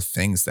 3-4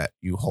 things that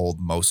you hold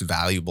most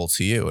valuable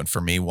to you? And for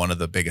me, one of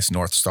the biggest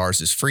North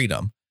Stars is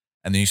freedom.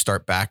 And then you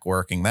start back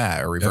working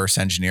that or reverse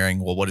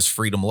engineering. Well, what does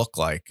freedom look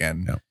like?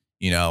 And,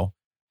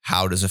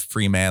 how does a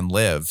free man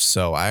live?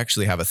 So I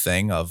actually have a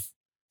thing of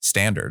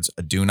standards,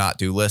 a do not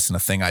do list and a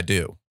thing I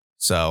do.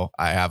 So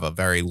I have a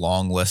very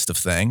long list of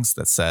things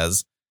that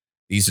says,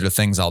 these are the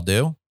things I'll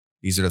do.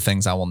 These are the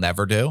things I will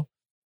never do.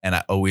 And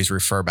I always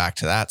refer back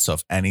to that. So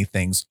if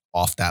anything's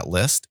off that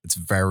list, it's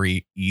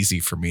very easy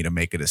for me to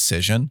make a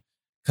decision,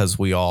 because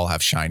we all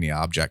have shiny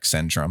object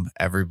syndrome.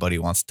 Everybody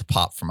wants to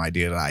pop from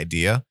idea to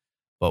idea.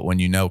 But when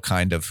you know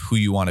kind of who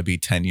you want to be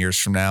 10 years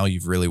from now,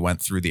 you've really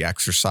went through the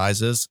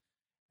exercises.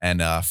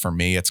 And for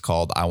me, it's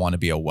called, I want to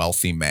be a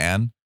wealthy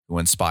man who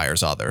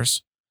inspires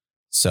others.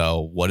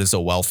 So what does a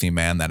wealthy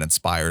man that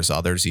inspires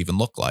others even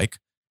look like?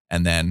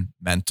 And then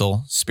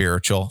mental,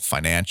 spiritual,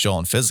 financial,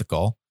 and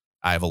physical.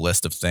 I have a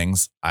list of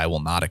things I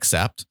will not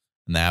accept.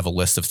 And then I have a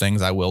list of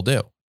things I will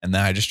do. And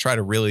then I just try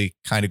to really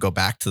kind of go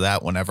back to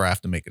that whenever I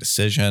have to make a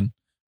decision,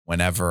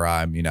 whenever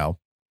I'm,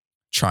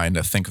 trying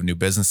to think of new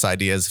business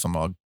ideas, if I'm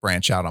going to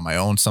branch out on my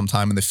own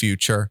sometime in the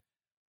future,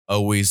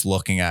 always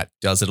looking at,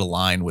 does it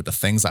align with the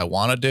things I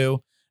want to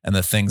do and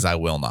the things I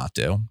will not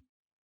do?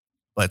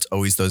 But it's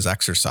always those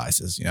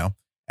exercises,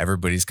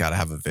 everybody's got to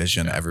have a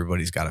vision.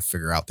 Everybody's got to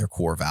figure out their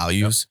core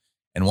values.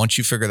 And once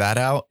you figure that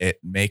out, it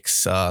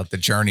makes the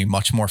journey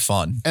much more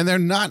fun. And they're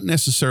not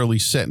necessarily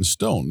set in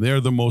stone.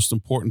 They're the most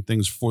important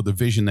things for the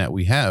vision that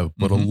we have.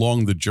 But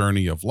along the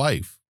journey of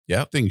life,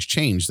 things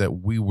change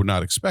that we would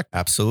not expect.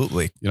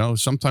 Absolutely.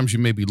 Sometimes you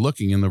may be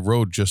looking and the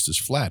road just is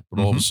flat,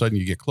 but all of a sudden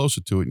you get closer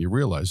to it and you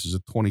realize there's a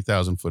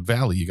 20,000-foot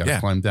valley you got to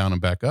climb down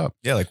and back up.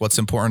 Yeah, like what's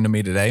important to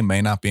me today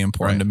may not be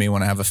important to me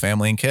when I have a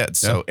family and kids.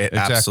 So it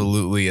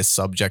absolutely is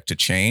subject to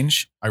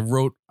change. I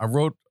wrote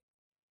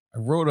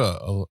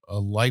a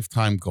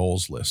lifetime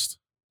goals list,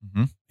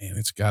 and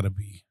it's got to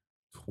be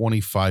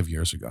 25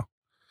 years ago,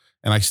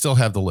 and I still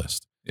have the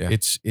list. Yeah.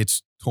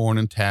 It's torn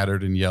and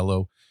tattered and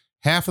yellow.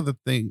 Half of the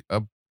thing,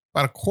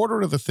 about a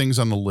quarter of the things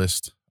on the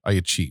list I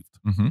achieved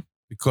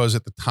because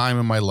at the time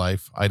in my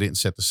life, I didn't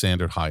set the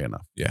standard high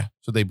enough. Yeah.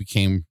 So they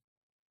became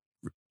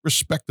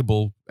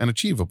respectable and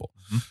achievable.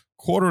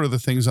 Quarter of the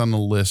things on the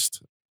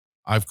list,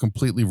 I've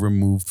completely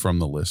removed from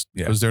the list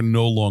because they're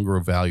no longer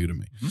of value to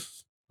me.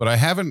 But I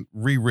haven't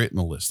rewritten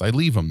the list. I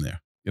leave them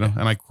there,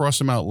 and I cross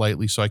them out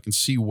lightly so I can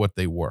see what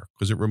they were,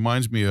 because it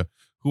reminds me of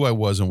who I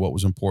was and what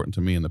was important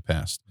to me in the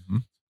past.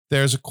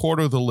 There's a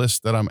quarter of the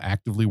list that I'm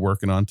actively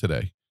working on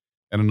today.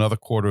 and another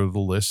quarter of the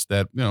list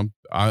that, you know,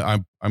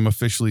 I'm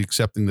officially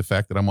accepting the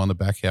fact that I'm on the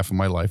back half of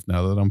my life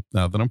now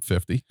that I'm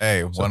 50.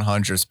 Hey,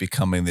 100 is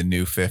becoming the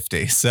new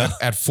 50. So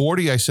at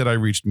 40, I said I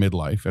reached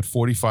midlife. At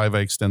 45, I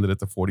extended it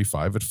to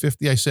 45. At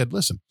 50, I said,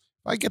 listen,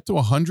 if I get to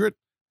 100,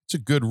 it's a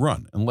good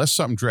run. Unless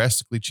something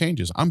drastically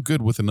changes, I'm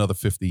good with another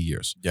 50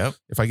 years. Yep.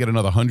 If I get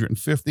another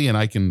 150 and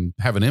I can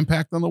have an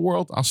impact on the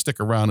world, I'll stick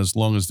around as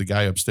long as the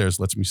guy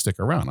upstairs lets me stick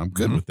around. I'm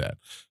good with that.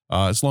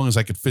 As long as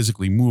I could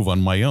physically move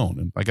on my own.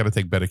 And I got to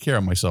take better care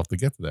of myself to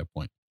get to that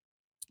point.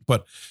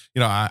 But,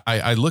 you know,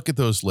 I look at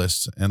those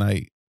lists and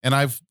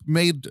I've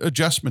made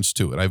adjustments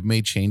to it. I've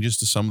made changes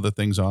to some of the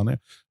things on there.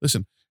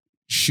 Listen,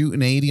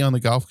 breaking 80 on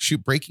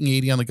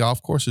the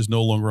golf course is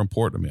no longer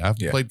important to me. I've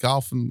played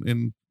golf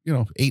in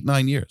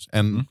 8-9 years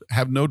and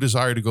have no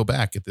desire to go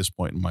back at this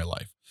point in my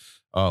life.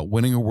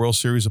 Winning a World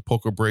Series, a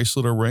poker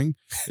bracelet or ring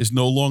is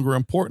no longer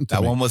important to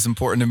me. That one was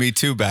important to me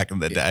too back in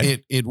the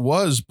day. It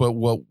was, but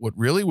what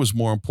really was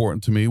more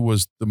important to me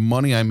was the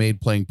money I made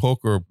playing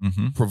poker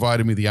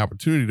provided me the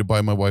opportunity to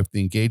buy my wife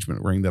the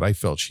engagement ring that I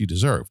felt she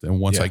deserved. And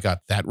once I got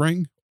that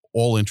ring,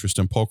 all interest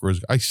in poker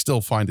I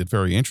still find it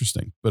very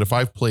interesting. But if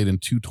I've played in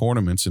 2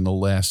 tournaments in the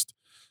last,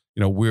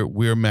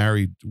 we're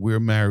married. We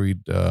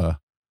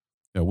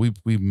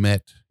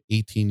met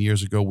 18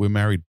 years ago. We're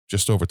married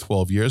just over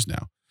 12 years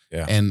now.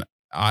 Yeah. And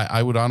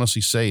I would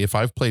honestly say if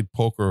I've played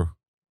poker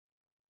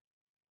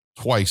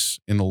twice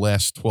in the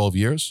last 12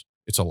 years,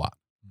 it's a lot.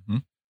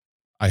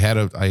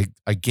 I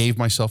gave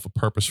myself a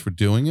purpose for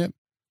doing it.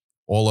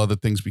 All other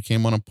things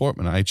became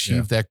unimportant. I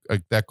achieved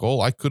that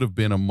goal. I could have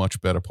been a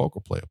much better poker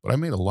player, but I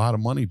made a lot of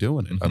money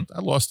doing it. I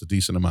lost a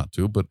decent amount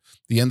too, but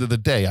at the end of the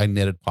day, I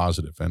netted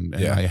positive and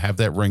I have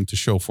that ring to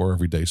show for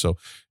every day. So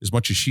as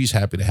much as she's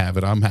happy to have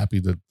it, I'm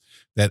happy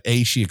that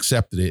A, she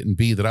accepted it, and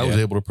B, that I was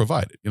able to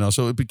provide it,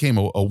 so it became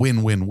a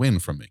win-win-win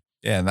for me.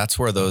 Yeah. And that's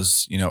where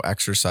those,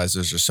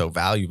 exercises are so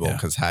valuable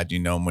because had you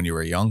known when you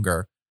were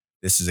younger,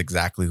 this is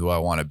exactly who I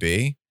want to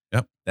be.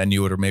 Yep. Then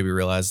you would have maybe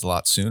realized a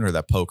lot sooner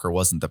that poker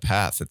wasn't the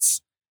path.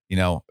 It's,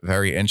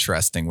 very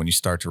interesting when you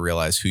start to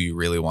realize who you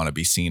really want to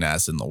be seen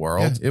as in the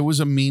world. Yeah, it was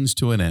a means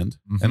to an end,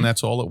 and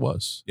that's all it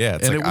was. Yeah.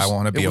 It's I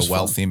want to be a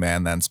wealthy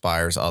man that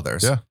inspires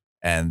others. Yeah.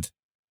 And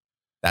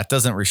that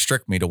doesn't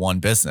restrict me to one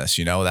business.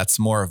 That's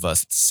more of a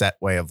set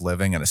way of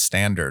living and a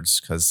standards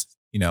because,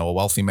 a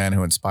wealthy man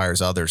who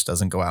inspires others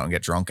doesn't go out and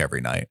get drunk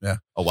every night. Yeah.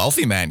 A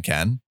wealthy man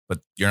can, but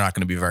you're not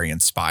going to be very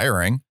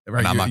inspiring. Right.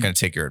 And I'm not going to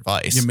take your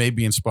advice. You may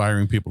be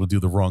inspiring people to do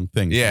the wrong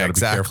thing. Yeah,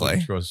 exactly. Be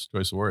careful with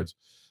choice of words.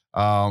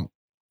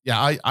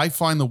 I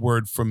find the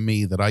word for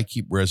me that I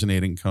keep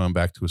resonating, coming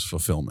back to is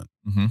fulfillment.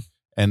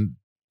 And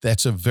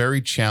that's a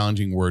very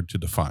challenging word to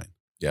define.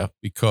 Yeah.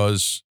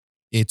 Because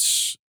it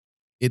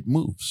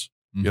moves.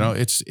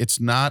 It's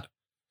not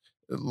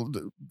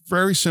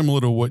very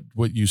similar to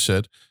what you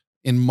said.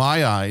 In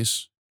my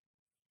eyes,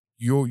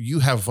 you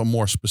have a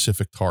more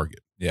specific target.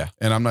 Yeah.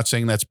 And I'm not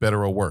saying that's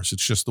better or worse.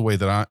 It's just the way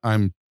that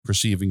I'm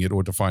perceiving it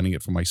or defining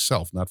it for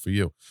myself, not for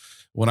you.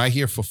 When I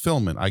hear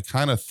fulfillment, I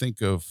kind of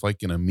think of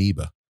like an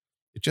amoeba.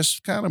 It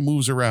just kind of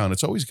moves around.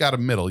 It's always got a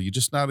middle. You're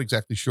just not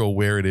exactly sure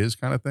where it is,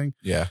 kind of thing.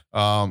 Yeah.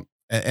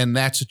 And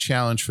that's a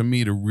challenge for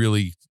me to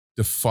really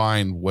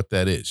define what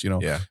that is.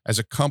 As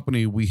a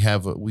company,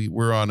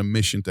 we're on a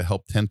mission to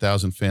help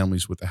 10,000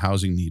 families with a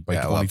housing need by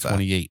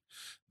 2028.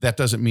 That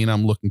doesn't mean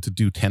I'm looking to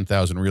do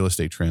 10,000 real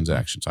estate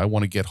transactions. I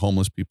want to get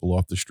homeless people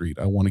off the street.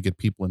 I want to get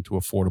people into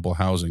affordable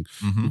housing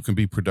who can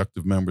be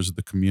productive members of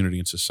the community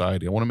and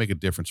society. I want to make a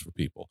difference for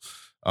people.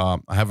 I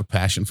have a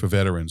passion for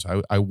veterans.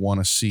 I want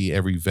to see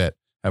every vet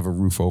have a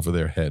roof over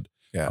their head.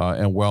 Yeah.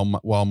 And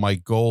while my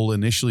goal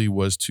initially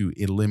was to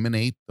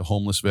eliminate the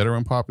homeless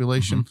veteran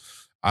population,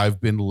 I've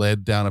been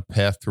led down a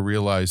path to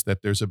realize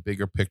that there's a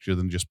bigger picture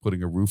than just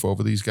putting a roof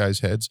over these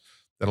guys' heads,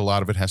 that a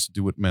lot of it has to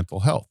do with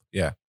mental health.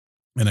 Yeah.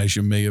 And as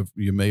you may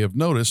have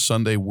noticed,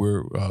 Sunday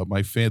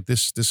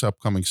this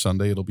upcoming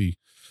Sunday, it'll be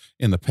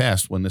in the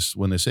past when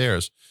this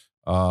airs.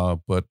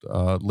 But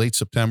late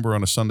September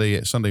on a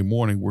Sunday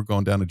morning, we're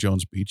going down to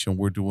Jones Beach and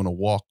we're doing a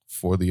walk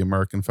for the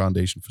American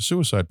Foundation for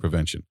Suicide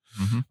Prevention.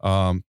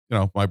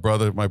 My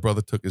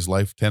brother took his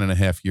life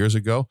 10.5 years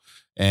ago,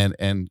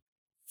 and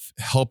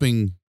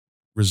helping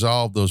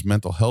resolve those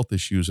mental health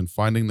issues and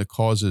finding the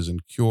causes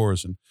and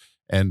cures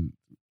and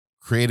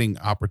creating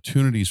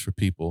opportunities for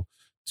people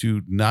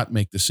to not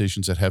make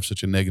decisions that have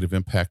such a negative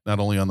impact, not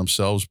only on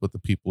themselves, but the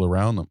people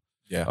around them.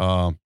 Yeah.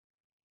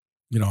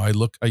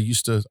 I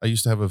used to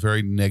have a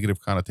very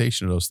negative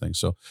connotation to those things.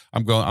 So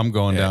I'm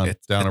going down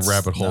a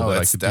rabbit hole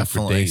that I could do for days. It's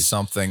definitely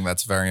something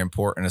that's very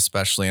important,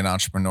 especially in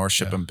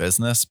entrepreneurship and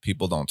business.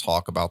 People don't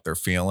talk about their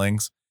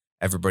feelings.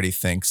 Everybody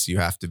thinks you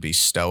have to be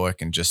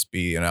stoic and just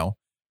be,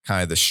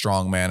 kind of the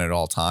strong man at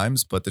all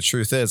times. But the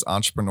truth is,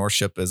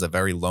 entrepreneurship is a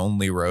very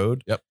lonely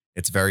road. Yep.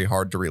 It's very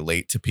hard to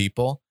relate to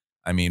people.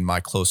 I mean, my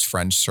close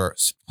friend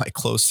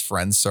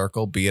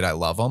circle, be it I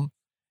love them,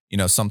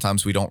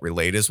 sometimes we don't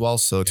relate as well.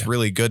 So it's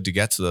really good to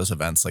get to those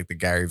events like the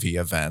Gary Vee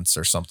events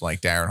or something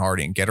like Darren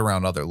Hardy and get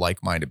around other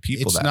like-minded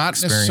people. It's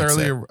not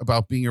necessarily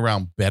about being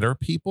around better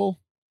people,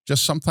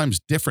 just sometimes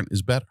different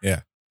is better.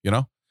 Yeah. You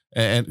know,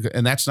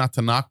 and that's not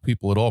to knock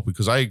people at all,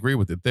 because I agree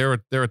with it. There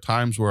are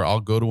times where I'll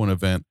go to an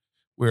event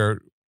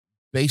where,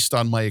 based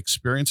on my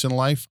experience in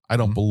life, I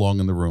don't belong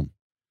in the room.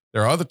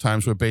 There are other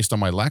times where, based on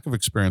my lack of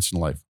experience in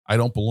life, I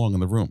don't belong in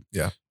the room.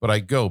 Yeah. But I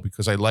go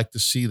because I like to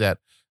see that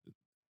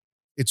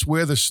it's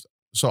where this.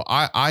 So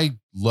I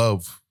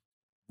love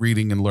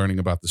reading and learning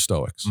about the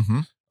Stoics,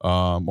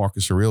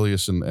 Marcus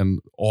Aurelius and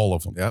all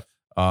of them. Yep.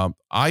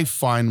 I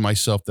find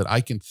myself that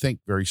I can think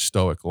very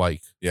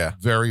Stoic-like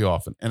very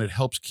often, and it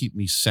helps keep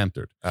me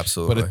centered.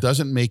 Absolutely. But it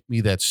doesn't make me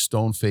that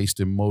stone-faced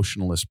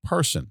emotionalist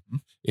person.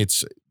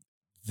 It's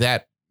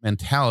that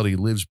mentality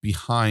lives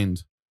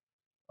behind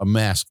a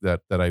mask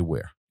that I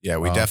wear. Yeah,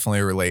 we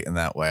definitely relate in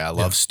that way. I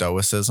love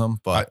stoicism,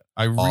 but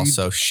I read,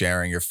 also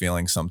sharing your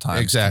feelings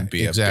sometimes can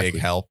be a big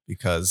help,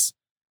 because,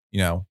 you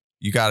know,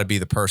 you got to be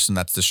the person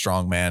that's the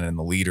strong man and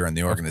the leader in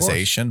the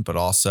organization, but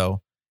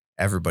also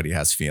everybody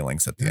has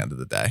feelings at the end of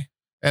the day.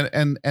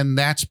 And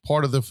that's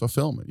part of the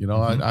fulfillment. You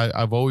know,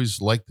 I've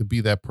always liked to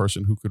be that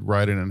person who could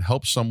write in and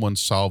help someone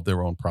solve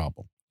their own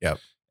problem. Yep.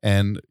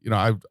 And, you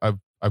know,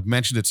 I've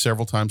mentioned it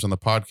several times on the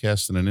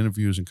podcast and in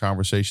interviews and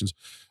conversations.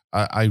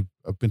 I've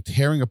been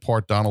tearing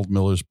apart Donald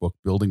Miller's book,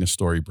 Building a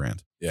Story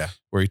Brand. Yeah.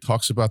 Where he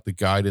talks about the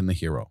guide and the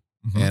hero.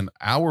 And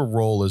our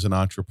role as an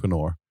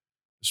entrepreneur,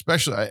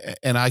 especially,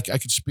 and I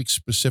could speak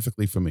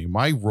specifically for me,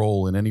 my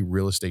role in any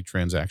real estate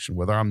transaction,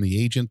 whether I'm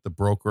the agent, the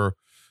broker,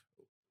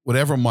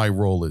 whatever my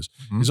role is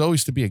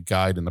always to be a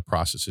guide in the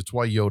process. It's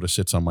why Yoda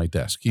sits on my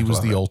desk. He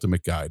was the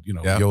ultimate guide, you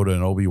know, Yoda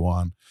and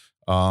Obi-Wan.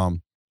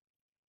 And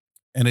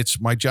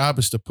it's my job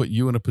is to put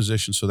you in a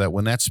position so that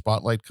when that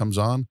spotlight comes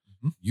on,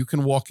 you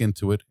can walk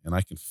into it and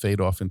I can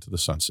fade off into the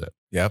sunset.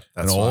 Yep.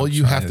 And all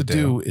you have to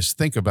do is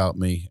think about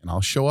me and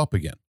I'll show up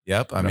again.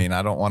 Yep. I mean,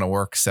 I don't want to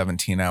work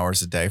 17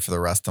 hours a day for the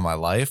rest of my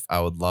life. I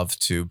would love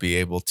to be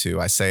able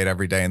to, I say it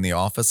every day in the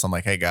office. I'm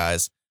like, hey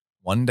guys,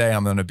 one day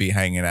I'm going to be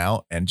hanging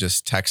out and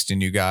just texting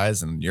you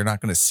guys, and you're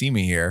not going to see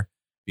me here,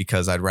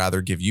 because I'd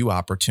rather give you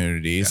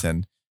opportunities.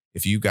 And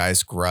if you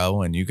guys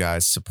grow and you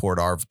guys support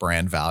our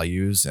brand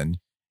values, and,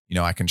 you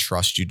know, I can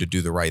trust you to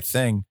do the right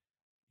thing,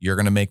 you're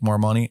going to make more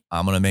money.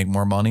 I'm going to make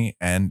more money.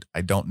 And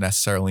I don't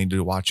necessarily need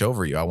to watch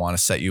over you. I want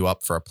to set you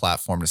up for a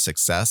platform to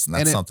success. And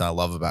that's something I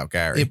love about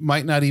Gary. It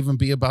might not even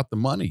be about the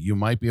money. You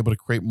might be able to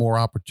create more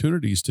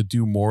opportunities to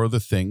do more of the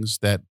things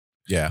that,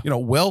 you know,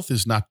 wealth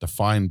is not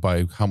defined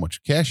by how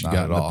much cash you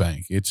got in the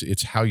bank.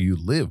 It's how you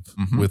live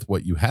with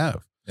what you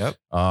have. Yep.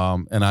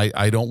 And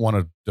I don't want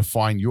to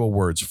define your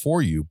words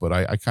for you, but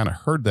I kind of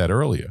heard that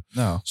earlier.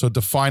 No. So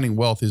defining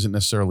wealth isn't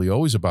necessarily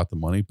always about the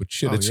money, but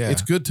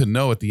it's good to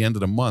know at the end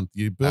of the month,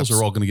 your bills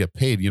are all going to get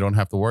paid. You don't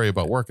have to worry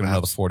about working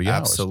another 40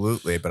 hours.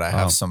 Absolutely. But I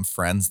have some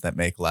friends that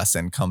make less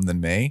income than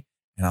me.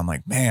 And I'm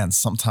like, man,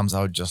 sometimes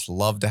I would just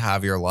love to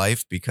have your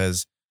life,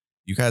 because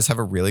you guys have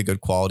a really good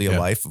quality of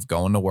life of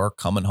going to work,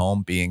 coming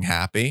home, being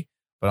happy.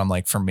 But I'm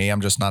like, for me,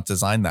 I'm just not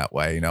designed that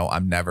way. You know,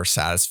 I'm never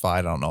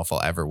satisfied. I don't know if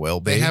I'll ever will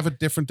be. They have a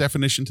different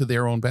definition to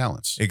their own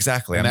balance.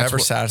 Exactly. I'm never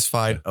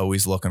satisfied,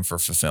 always looking for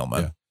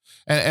fulfillment.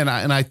 And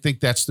I think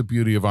that's the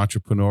beauty of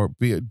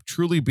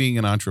truly being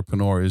an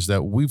entrepreneur, is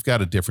that we've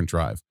got a different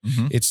drive.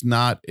 It's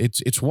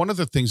one of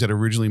the things that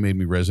originally made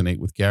me resonate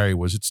with Gary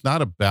was it's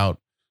not about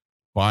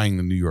buying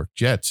the New York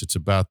Jets. It's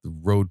about the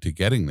road to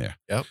getting there.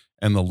 Yep.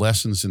 And the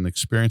lessons and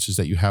experiences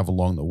that you have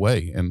along the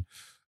way. And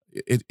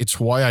it's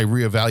why I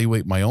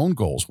reevaluate my own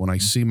goals when I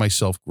see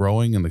myself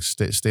growing and the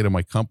state of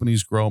my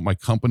company's growing, my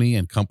company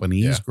and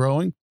companies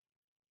growing,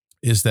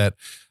 is that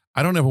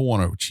I don't ever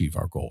want to achieve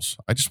our goals.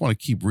 I just want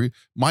to keep,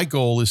 my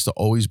goal is to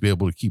always be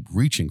able to keep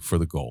reaching for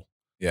the goal,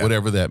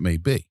 whatever that may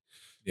be.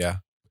 Yeah.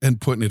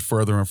 And putting it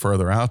further and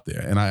further out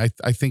there. And I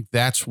think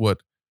that's where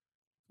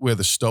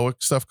the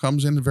Stoic stuff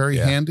comes in very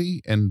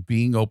handy, and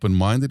being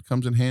open-minded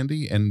comes in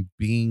handy, and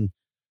being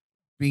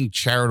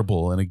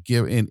charitable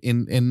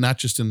and not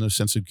just in the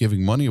sense of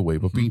giving money away,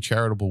 but being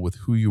charitable with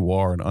who you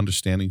are and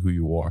understanding who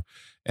you are.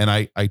 And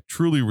I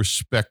truly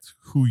respect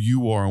who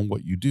you are and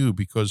what you do,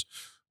 because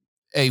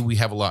we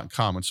have a lot in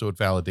common. So it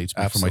validates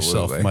me for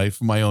myself,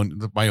 for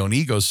my own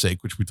ego's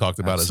sake, which we talked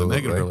about as a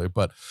negative earlier.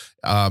 But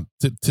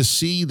to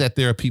see that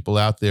there are people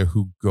out there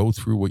who go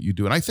through what you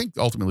do. And I think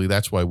ultimately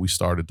that's why we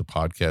started the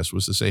podcast,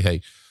 was to say,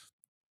 hey,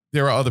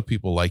 there are other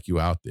people like you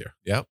out there.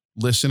 Yep.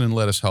 Listen and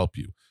let us help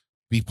you.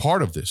 Be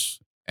part of this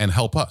and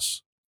help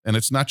us. And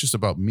it's not just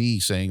about me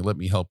saying, let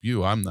me help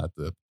you. I'm not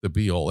the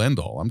be all end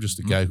all. I'm just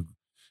a guy who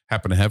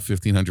happened to have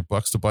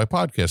 $1,500 to buy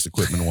podcast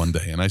equipment one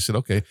day. And I said,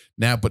 okay,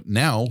 now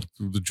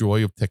through the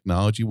joy of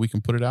technology, we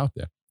can put it out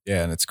there.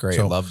 Yeah. And it's great.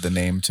 So, I love the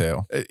name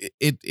too.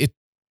 It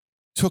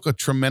took a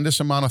tremendous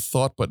amount of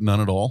thought, but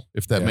none at all,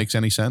 if that makes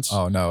any sense.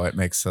 Oh no, it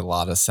makes a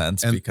lot of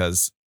sense,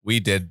 because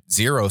we did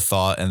zero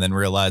thought and then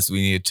realized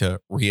we needed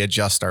to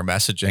readjust our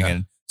messaging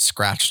and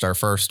scratched our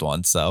first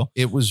one. So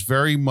it was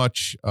very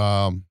much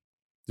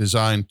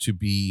designed to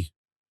be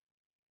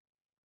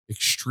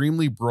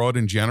extremely broad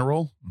in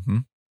general,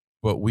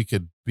 but we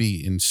could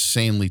be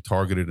insanely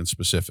targeted and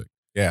specific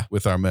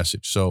with our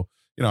message. So,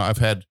 you know, I've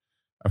had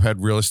I've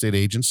had real estate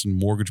agents and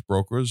mortgage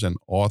brokers and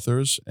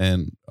authors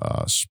and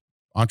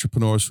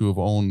entrepreneurs who have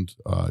owned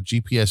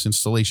GPS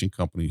installation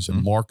companies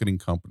and marketing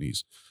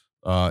companies,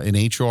 an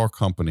HR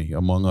company,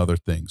 among other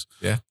things.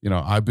 Yeah. You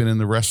know, I've been in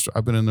the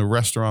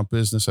restaurant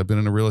business. I've been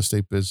in the real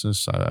estate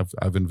business.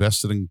 I've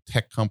invested in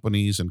tech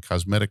companies and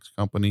cosmetics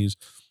companies,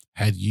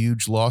 had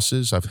huge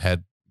losses. I've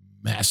had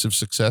massive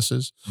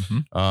successes.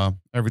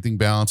 Everything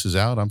balances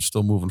out. I'm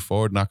still moving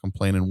forward, not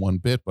complaining one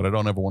bit, but I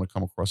don't ever want to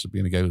come across as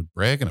being a guy who's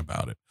bragging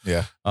about it.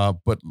 Yeah.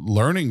 But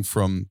learning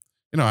from,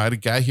 you know, I had a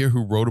guy here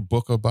who wrote a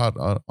book about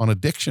on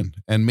addiction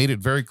and made it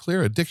very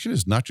clear. Addiction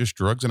is not just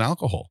drugs and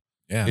alcohol.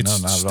 Yeah.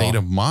 It's not state at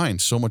all. of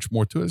mind, so much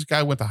more to it. This guy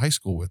I went to high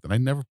school with, and I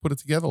never put it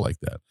together like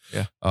that.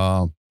 Yeah.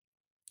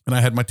 And I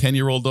had my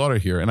 10-year-old daughter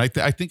here, and I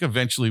think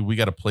eventually we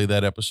got to play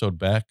that episode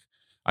back.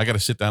 I got to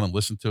sit down and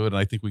listen to it, and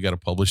I think we got to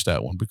publish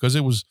that one because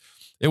it was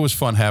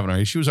fun having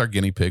her. She was our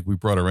guinea pig. We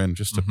brought her in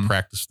just to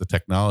practice the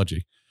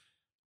technology.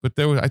 But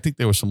I think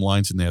there were some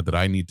lines in there that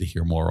I need to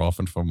hear more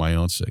often for my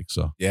own sake.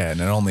 So yeah, and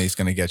it only is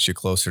going to get you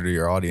closer to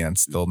your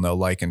audience. They'll know,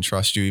 like, and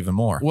trust you even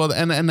more. Well,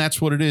 and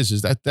that's what it is.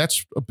 Is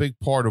that's a big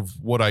part of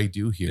what I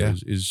do here. Yeah.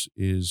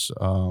 Is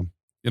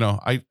you know,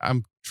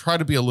 I'm try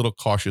to be a little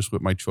cautious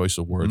with my choice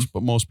of words,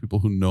 but most people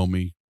who know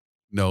me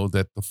know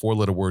that the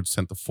 4-letter words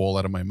tend to fall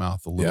out of my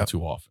mouth a little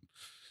too often.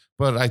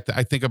 But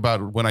I think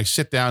about when I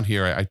sit down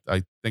here,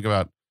 I think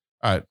about,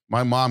 all right,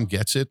 my mom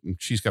gets it and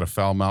she's got a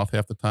foul mouth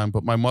half the time,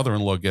 but my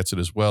mother-in-law gets it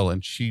as well.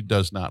 And she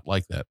does not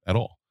like that at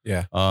all.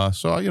 Yeah.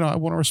 So, you know, I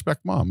want to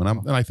respect mom.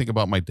 And I think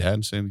about my dad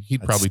and saying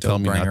he'd probably tell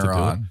me not to do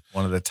it.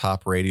 One of the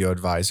top radio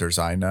advisors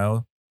I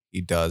know,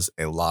 he does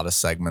a lot of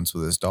segments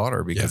with his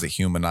daughter because it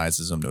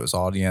humanizes him to his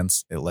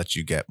audience. It lets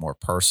you get more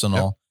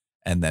personal.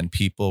 And then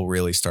people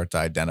really start to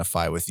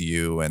identify with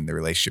you and the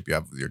relationship you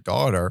have with your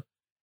daughter.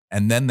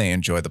 And then they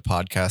enjoy the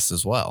podcast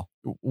as well.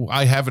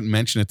 I haven't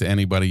mentioned it to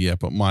anybody yet,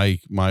 but my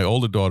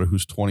older daughter,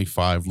 who's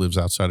 25, lives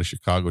outside of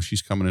Chicago.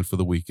 She's coming in for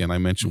the weekend. I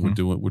mentioned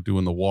we're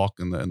doing the walk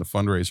and the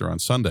fundraiser on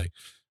Sunday,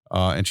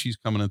 and she's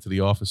coming into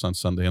the office on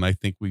Sunday. And I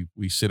think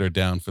we sit her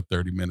down for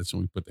 30 minutes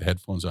and we put the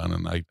headphones on,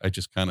 and I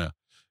just kind of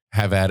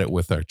have at it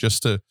with her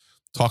just to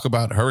talk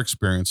about her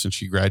experience since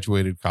she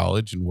graduated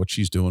college and what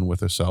she's doing with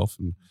herself.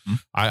 And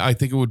I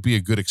think it would be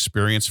a good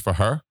experience for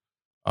her.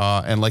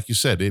 And like you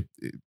said,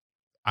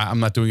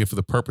 I'm not doing it for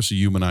the purpose of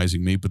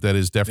humanizing me, but that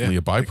is definitely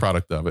a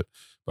byproduct of it.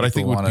 But I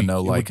think it would be,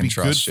 know, like, it would be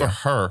good for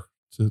her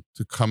to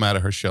come out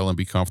of her shell and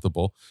be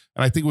comfortable.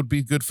 And I think it would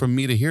be good for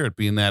me to hear it,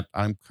 being that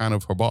I'm kind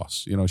of her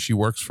boss. You know, she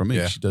works for me.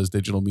 Yeah. She does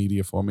digital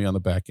media for me on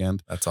the back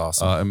end. That's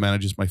awesome. And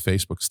manages my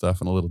Facebook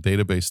stuff and a little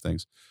database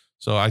things.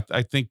 So I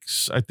think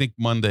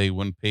Monday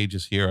when Paige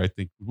is here, I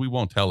think we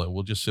won't tell her.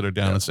 We'll just sit her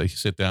down and say,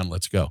 sit down,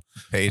 let's go.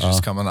 Paige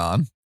is coming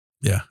on.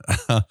 Yeah.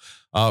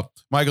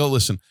 Michael,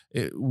 listen,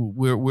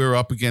 we're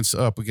up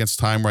against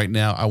time right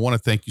now. I want to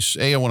thank you.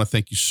 I want to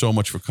thank you so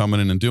much for coming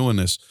in and doing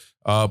this.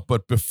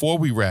 But before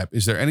we wrap,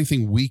 is there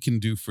anything we can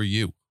do for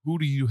you? Who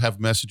do you have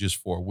messages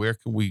for? Where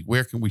can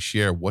we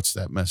share? What's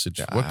that message?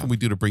 What can we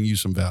do to bring you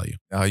some value?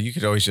 You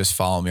could always just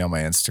follow me on my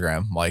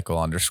Instagram,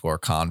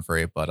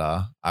 Michael_Convery. But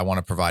I want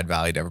to provide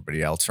value to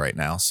everybody else right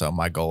now. So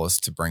my goal is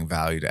to bring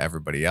value to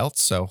everybody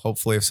else. So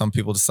hopefully if some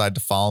people decide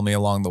to follow me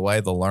along the way,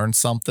 they'll learn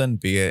something,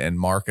 be it in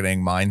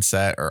marketing,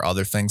 mindset, or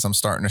other things I'm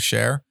starting to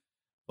share.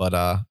 But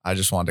I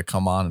just wanted to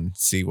come on and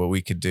see what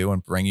we could do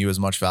and bring you as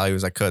much value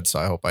as I could. So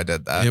I hope I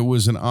did that. It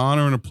was an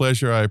honor and a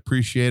pleasure. I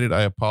appreciate it.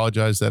 I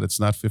apologize that it's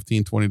not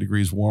 15, 20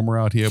 degrees warmer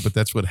out here, but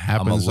that's what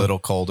happens. I'm a little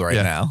cold right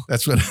now.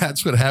 That's what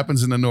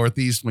happens in the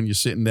Northeast when you're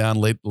sitting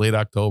down late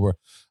October.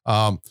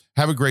 Have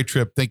a great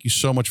trip. Thank you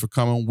so much for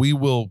coming. We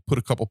will put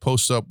a couple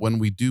posts up when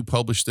we do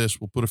publish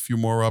this. We'll put a few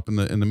more up in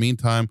the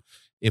meantime.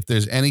 If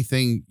there's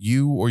anything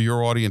you or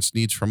your audience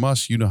needs from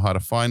us, you know how to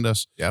find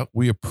us. Yep.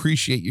 We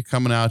appreciate you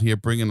coming out here,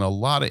 bringing a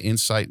lot of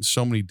insight in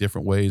so many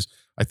different ways.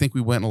 I think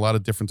we went in a lot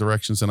of different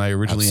directions than I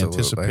originally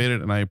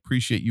anticipated, and I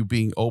appreciate you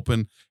being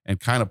open and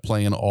kind of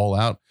playing all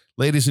out.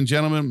 Ladies and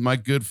gentlemen, my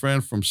good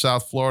friend from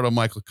South Florida,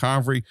 Michael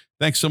Convery,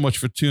 thanks so much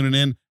for tuning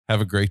in.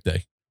 Have a great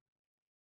day.